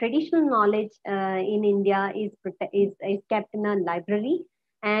now traditional knowledge in India is kept in a library,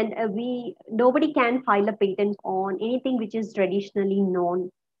 and we nobody can file a patent on anything which is traditionally known.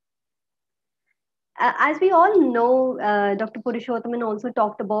 As we all know, Dr. Purushothaman also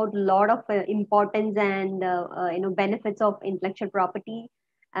talked about a lot of importance and benefits of intellectual property.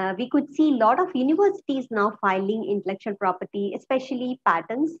 We could see a lot of universities now filing intellectual property, especially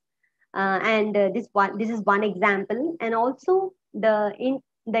patents, and this is one example. And also the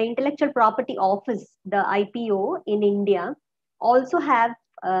intellectual property office, the IPO in India, also have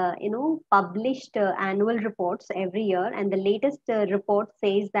published annual reports every year, and the latest report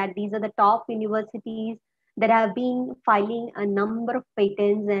says that these are the top universities that have been filing a number of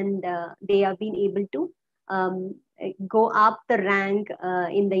patents, and they have been able to go up the rank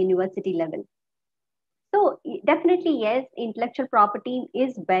in the university level. So definitely, yes, intellectual property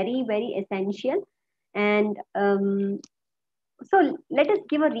is very, very essential. And so let us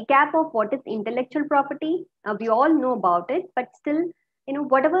give a recap of what is intellectual property. We all know about it, but still,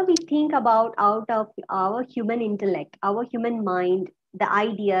 whatever we think about out of our human intellect, our human mind, the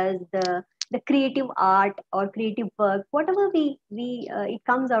ideas, the creative art or creative work, whatever we it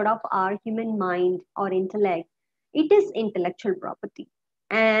comes out of our human mind or intellect, it is intellectual property.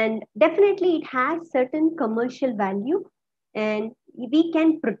 And definitely it has certain commercial value, and we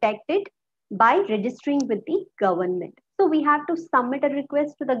can protect it by registering with the government. So we have to submit a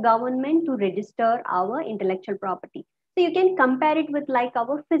request to the government to register our intellectual property. So you can compare it with like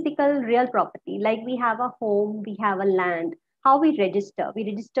our physical real property, like we have a home, we have a land. How we register? We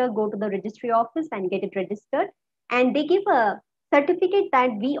register, go to the registry office and get it registered, and they give a certificate that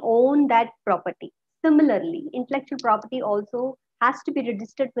we own that property. Similarly, intellectual property also has to be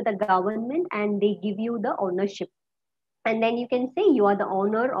registered with the government, and they give you the ownership, and then you can say you are the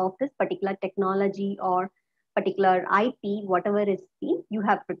owner of this particular technology or particular IP, whatever is the you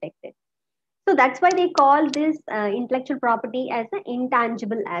have protected. So that's why they call this intellectual property as an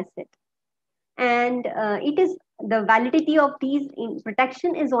intangible asset. And it is the validity of these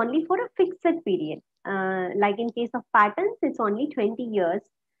protection is only for a fixed period. Like in case of patents, it's only 20 years.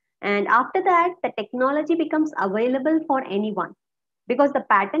 And after that, the technology becomes available for anyone because the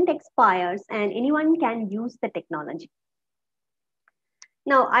patent expires and anyone can use the technology.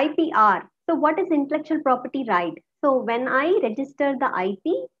 Now, IPR. So, what is intellectual property right? So, when I register the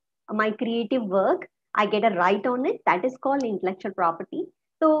IP, my creative work, I get a right on it. That is called intellectual property.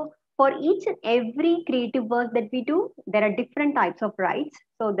 So, for each and every creative work that we do, there are different types of rights.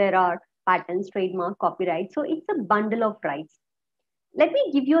 So, there are patents, trademark, copyright. So, it's a bundle of rights. Let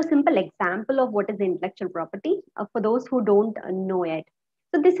me give you a simple example of what is intellectual property for those who don't know it.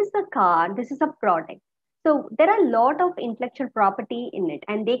 So, this is a car, this is a product. So there are a lot of intellectual property in it,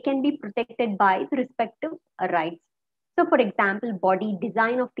 and they can be protected by the respective rights. So, for example, body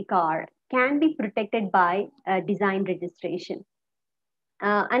design of the car can be protected by design registration.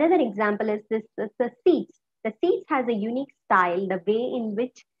 Another example is the seats. The seats has a unique style. The way in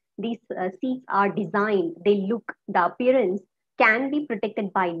which these seats are designed, they look, the appearance can be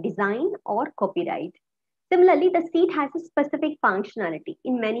protected by design or copyright. Similarly, the seat has a specific functionality.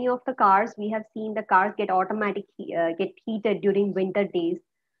 In many of the cars, we have seen the cars get heated during winter days.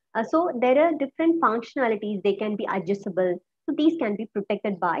 So there are different functionalities. They can be adjustable. So these can be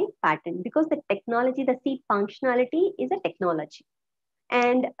protected by patent because the technology, the seat functionality is a technology.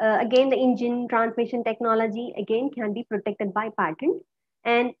 And again, the engine transmission technology again can be protected by patent.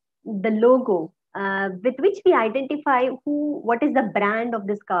 And the logo, with which we identify what is the brand of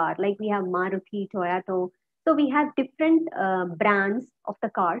this car. Like we have Maruti, Toyota. So we have different brands of the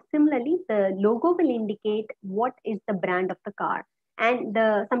car. Similarly, the logo will indicate what is the brand of the car. And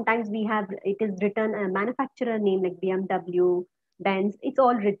sometimes it is written a manufacturer name like BMW, Benz. It's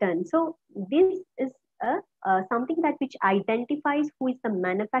all written. So this is something that which identifies who is the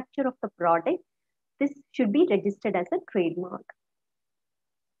manufacturer of the product. This should be registered as a trademark.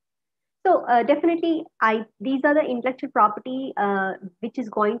 So definitely, these are the intellectual property which is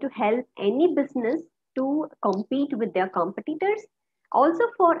going to help any business to compete with their competitors. Also,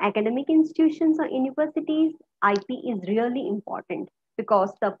 for academic institutions or universities, IP is really important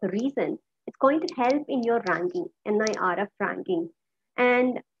because of the reason it's going to help in your ranking, NIRF ranking,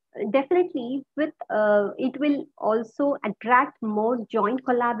 and definitely with it will also attract more joint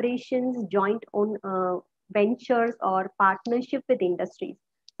collaborations, joint own ventures or partnership with industries.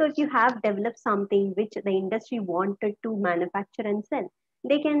 So if you have developed something which the industry wanted to manufacture and sell,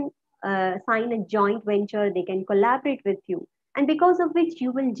 they can sign a joint venture, they can collaborate with you, and because of which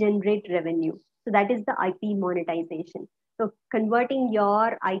you will generate revenue. So that is the IP monetization. So converting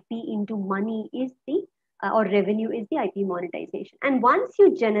your IP into money is the or revenue is the IP monetization. And once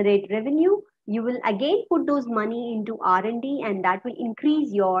you generate revenue, you will again put those money into R&D, and that will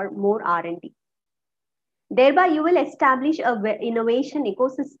increase your more R&D. Thereby, you will establish a innovation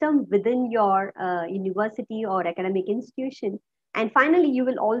ecosystem within your university or academic institution. And finally, you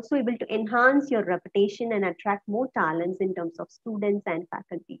will also able to enhance your reputation and attract more talents in terms of students and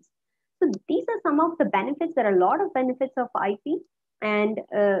faculties. So these are some of the benefits. There are a lot of benefits of IP. And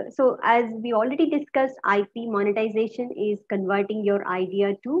so as we already discussed, IP monetization is converting your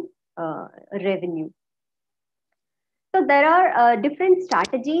idea to revenue. So there are different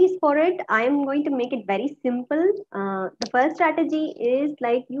strategies for it. I am going to make it very simple. The first strategy is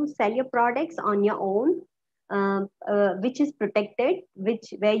like you sell your products on your own, which is protected,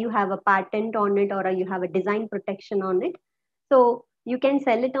 which where you have a patent on it or you have a design protection on it. So you can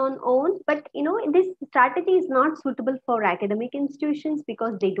sell it on own, but this strategy is not suitable for academic institutions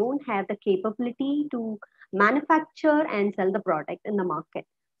because they don't have the capability to manufacture and sell the product in the market.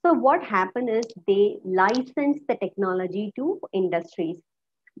 So what happened is they license the technology to industries.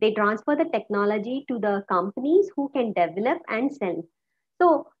 They transfer the technology to the companies who can develop and sell.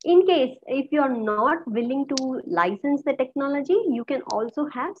 So in case if you're not willing to license the technology, you can also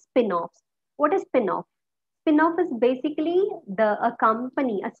have spin-offs. What is spin-off? Spin-off is basically a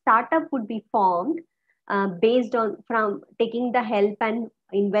company, a startup would be formed based on from taking the help and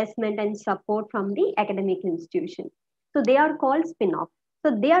investment and support from the academic institution. So they are called spin-off.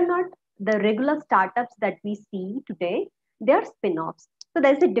 So they are not the regular startups that we see today. They are spin-offs. So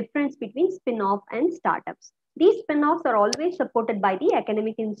there's a difference between spin-off and startups. These spin-offs are always supported by the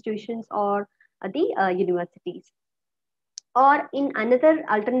academic institutions or the universities. Or in another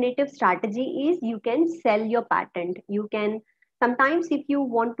alternative strategy is you can sell your patent. You can sometimes if you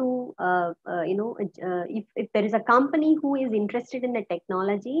want to if there is a company who is interested in the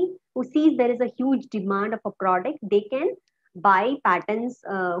technology, who sees there is a huge demand of a product, they can buy patents.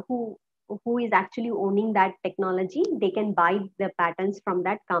 Who is actually owning that technology, they can buy the patents from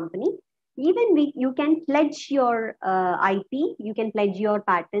that company. Even you can pledge your IP, you can pledge your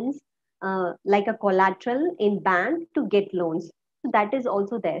patents like a collateral in bank to get loans. So that is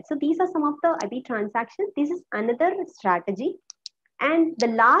also there. So these are some of the IP transactions. This is another strategy. And the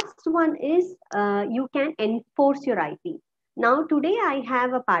last one is you can enforce your IP. Now, today I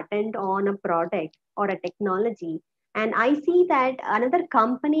have a patent on a product or a technology, and I see that another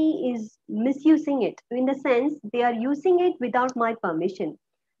company is misusing it in the sense they are using it without my permission.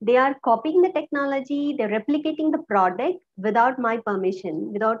 They are copying the technology, they're replicating the product without my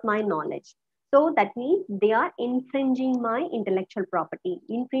permission, without my knowledge. So that means they are infringing my intellectual property,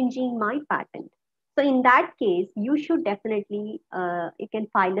 infringing my patent. So in that case, you should definitely, you can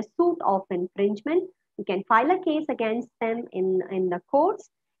file a suit of infringement. You can file a case against them in the courts,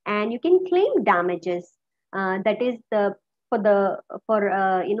 and you can claim damages. That is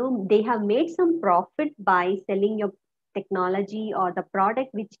they have made some profit by selling your technology or the product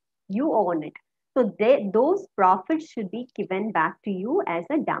which you own it. So those profits should be given back to you as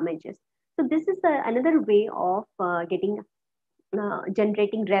a damages. So this is another way of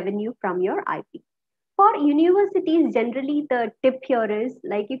generating revenue from your IP. For universities, generally the tip here is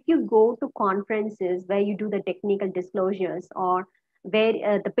like if you go to conferences where you do the technical disclosures or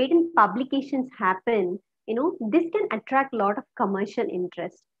where the patent publications happen, this can attract a lot of commercial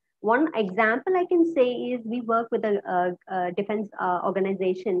interest. One example I can say is we work with a defense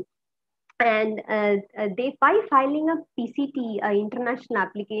organization, and they by filing a PCT, international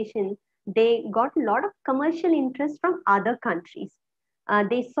application, they got a lot of commercial interest from other countries.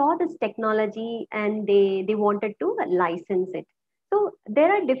 They saw this technology and they wanted to license it. So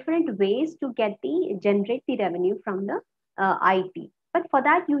there are different ways to generate the revenue from the IP. But for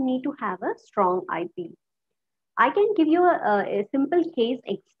that, you need to have a strong IP. I can give you a simple case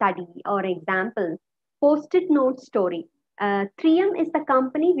study or example. Post-it note story. 3M is the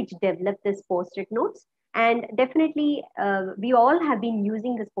company which developed this post-it notes. And definitely, we all have been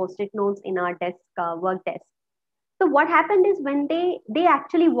using this post-it notes in our desk, work desk. So what happened is when they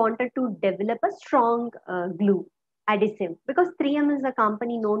actually wanted to develop a strong glue adhesive, because 3M is a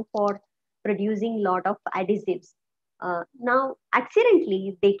company known for producing a lot of adhesives. Now,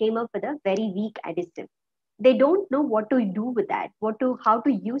 accidentally, they came up with a very weak adhesive. They don't know what to do with that, how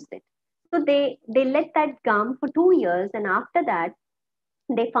to use it. So they let that gum for 2 years, and after that,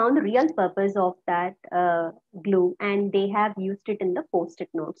 they found the real purpose of that glue, and they have used it in the post-it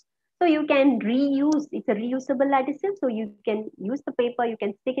notes. So you can reuse, it's a reusable adhesive. So you can use the paper, you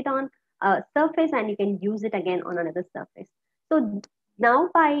can stick it on a surface, and you can use it again on another surface. So now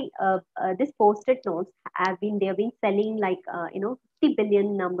by this post-it notes they have been selling like, 50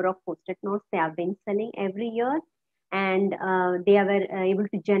 billion number of post-it notes they have been selling every year. And they were able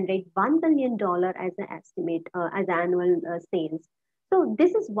to generate $1 billion as an estimate, as annual sales. So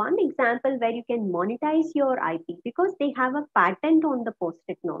this is one example where you can monetize your IP because they have a patent on the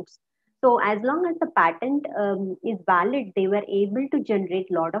post-it notes. So as long as the patent is valid, they were able to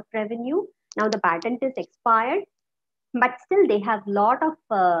generate a lot of revenue. Now the patent is expired, but still they have a lot of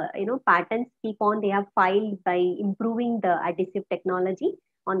patents keep on. They have filed by improving the adhesive technology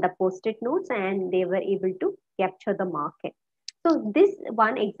on the post-it notes, and they were able to capture the market. So this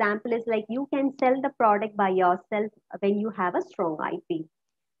one example is like you can sell the product by yourself when you have a strong IP.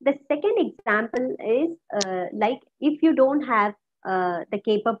 The second example is like if you don't have the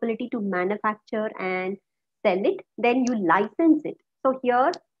capability to manufacture and sell it, then you license it. So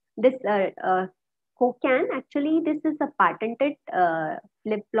here, this Coke can, actually, this is a patented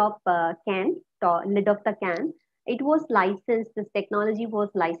flip-flop can, lid of the can. It was licensed, this technology was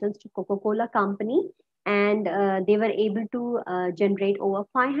licensed to Coca-Cola company, and they were able to generate over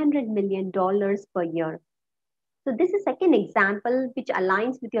 $500 million per year. So this is second example which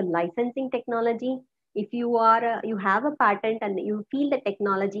aligns with your licensing technology. If you are you have a patent and you feel the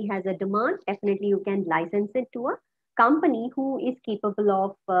technology has a demand, definitely you can license it to a company who is capable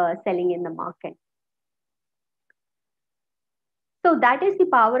of selling in the market. So that is the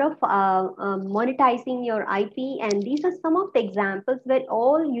power of monetizing your IP. And these are some of the examples where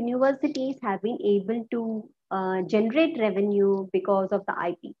all universities have been able to generate revenue because of the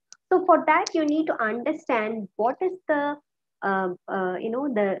IP. So for that, you need to understand what is the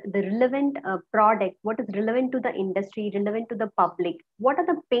the relevant product, what is relevant to the industry, relevant to the public, what are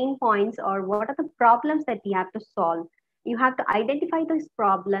the pain points or what are the problems that we have to solve. You have to identify those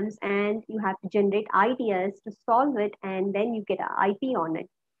problems and you have to generate ideas to solve it, and then you get an IP on it.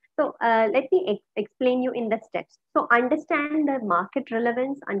 So let me explain you in the steps. So understand the market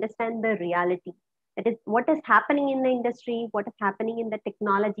relevance, understand the reality. That is what is happening in the industry, what is happening in the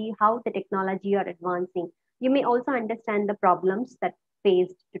technology, how the technology are advancing. You may also understand the problems that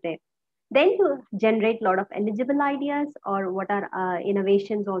faced today. Then you generate a lot of eligible ideas, or what are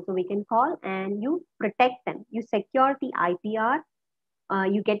innovations also we can call, and you protect them. You secure the IPR,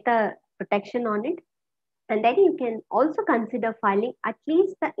 you get the protection on it. And then you can also consider filing at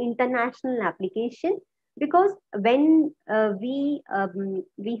least the international application, because when we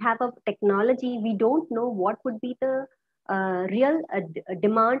have a technology, we don't know what would be the real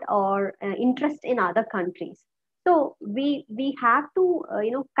demand or interest in other countries. So we have to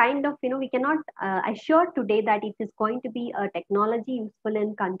kind of we cannot assure today that it is going to be a technology useful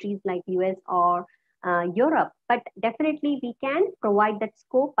in countries like US or Europe, but definitely we can provide that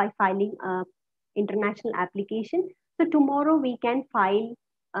scope by filing a international application. So tomorrow we can file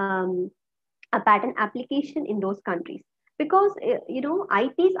a patent application in those countries, because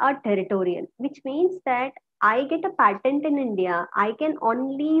IPs are territorial, which means that I get a patent in India, I can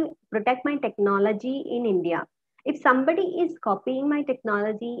only protect my technology in India. If somebody is copying my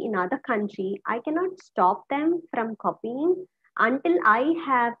technology in other country, I cannot stop them from copying until I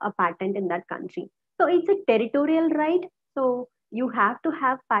have a patent in that country. So it's a territorial right. So you have to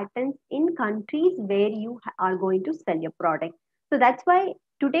have patents in countries where you are going to sell your product. So that's why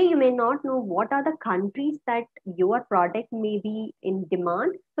today you may not know what are the countries that your product may be in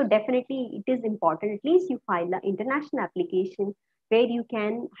demand. So definitely it is important, at least you file an international application where you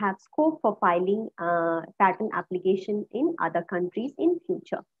can have scope for filing a patent application in other countries in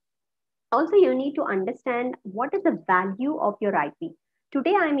future. Also, you need to understand what is the value of your IP.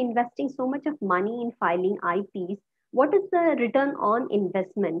 Today, I'm investing so much of money in filing IPs. What is the return on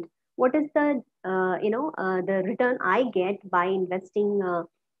investment? What is the the return I get by investing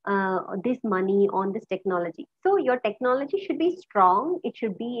this money on this technology? So your technology should be strong. It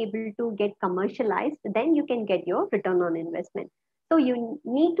should be able to get commercialized. Then you can get your return on investment. So you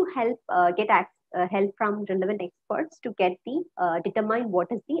need to get help from relevant experts to get the determine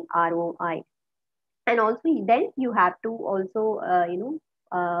what is the ROI. And also then you have to also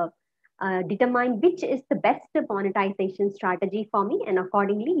determine which is the best monetization strategy for me, and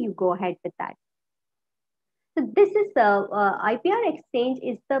accordingly you go ahead with that. So this is IPR exchange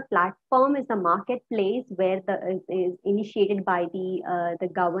is the platform, is the marketplace where the is initiated by the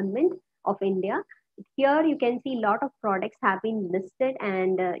government of India. Here you can see a lot of products have been listed,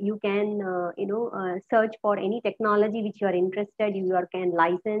 and you can search for any technology which you are interested. You can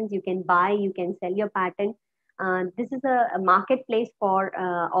license, you can buy, you can sell your patent. This is a marketplace for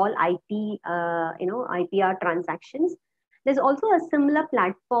all IP, IPR transactions. There's also a similar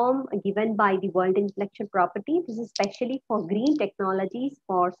platform given by the World Intellectual Property. This is especially for green technologies,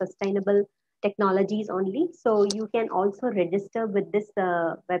 for sustainable technologies only. So you can also register with this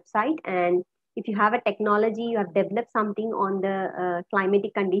website. And if you have a technology, you have developed something on the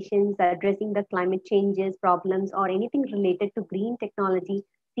climatic conditions, addressing the climate changes problems, or anything related to green technology,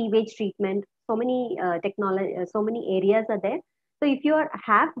 sewage treatment, so many so many areas are there. So if you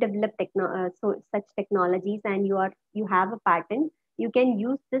have developed such technologies and you have a patent, you can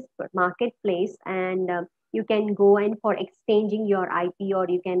use this marketplace, and you can go in for exchanging your IP, or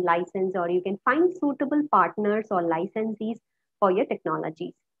you can license, or you can find suitable partners or licensees for your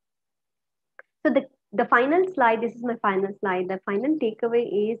technologies. So the final slide, this is my final slide. The final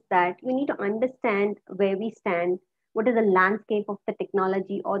takeaway is that we need to understand where we stand, what is the landscape of the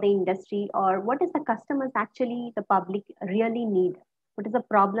technology or the industry, or what is the customers actually, the public really need, what is the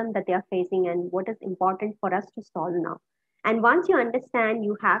problem that they are facing, and what is important for us to solve now. And once you understand,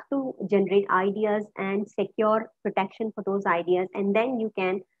 you have to generate ideas and secure protection for those ideas, and then you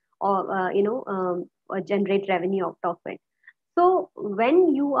can generate revenue out of it. So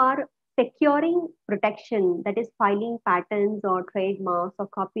when you are securing protection, that is filing patents or trademarks or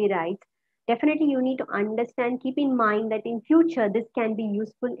copyrights, definitely you need to understand, keep in mind that in future this can be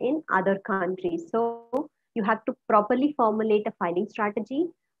useful in other countries. So you have to properly formulate a filing strategy.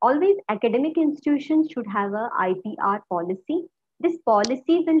 Always academic institutions should have a IPR policy. This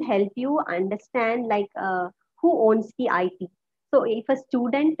policy will help you understand who owns the IP. So if a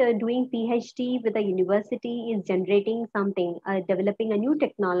student doing PhD with a university is generating something, developing a new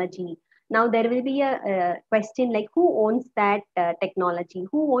technology, now there will be a question like who owns that technology,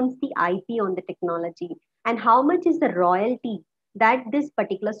 who owns the IP on the technology, and how much is the royalty that this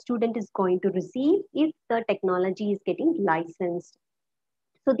particular student is going to receive if the technology is getting licensed.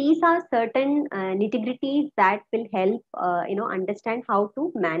 So these are certain nitty-gritties that will help understand how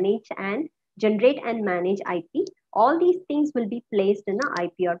to manage and generate and manage IP. All these things will be placed in an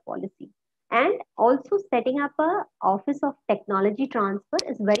IPR policy. And also setting up a office of technology transfer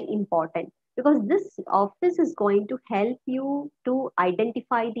is very important, because this office is going to help you to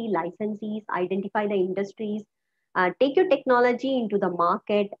identify the licensees, identify the industries, take your technology into the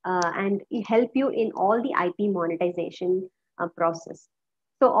market, and help you in all the IP monetization process.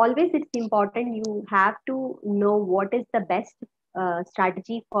 So always it's important, you have to know what is the best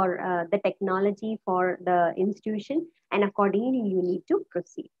strategy for the technology for the institution, and accordingly you need to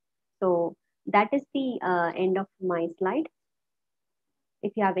proceed. So that is the end of my slide.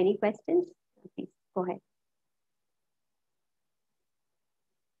 If you have any questions, please go ahead.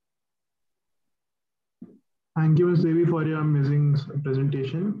 Thank you, Ms. Devi, for your amazing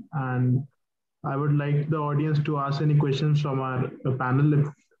presentation. And I would like the audience to ask any questions from our panel, if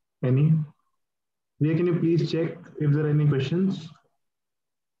any. Ria, can you please check if there are any questions?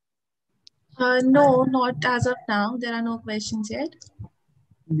 No, not as of now. There are no questions yet.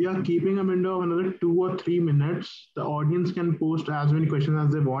 We are keeping a window of another 2 or 3 minutes. The audience can post as many questions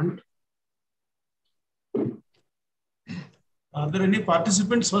as they want. Are there any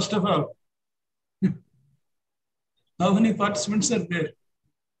participants, first of all? How many participants are there?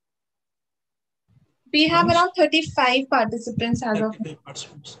 We have around 35 participants as of now.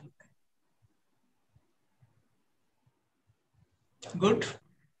 Participants. Good.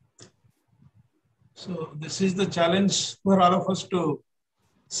 So this is the challenge for all of us to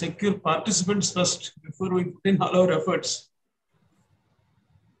secure participants first before we put in all our efforts.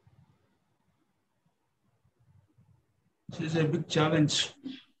 This is a big challenge.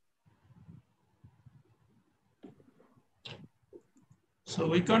 So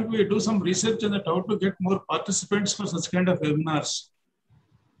why can't we do some research on that, how to get more participants for such kind of webinars?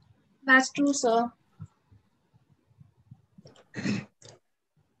 That's true, sir.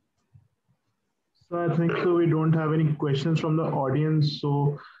 So I think so we don't have any questions from the audience.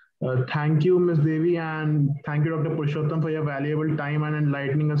 So thank you, Ms. Devi, and thank you, Dr. Purushottam, for your valuable time and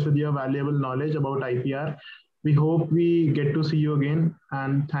enlightening us with your valuable knowledge about IPR. We hope we get to see you again,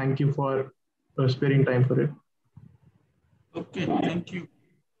 and thank you for sparing time for it. Okay, thank you.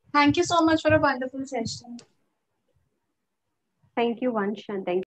 Thank you so much for a wonderful session. Thank you, Vansh, and thank you.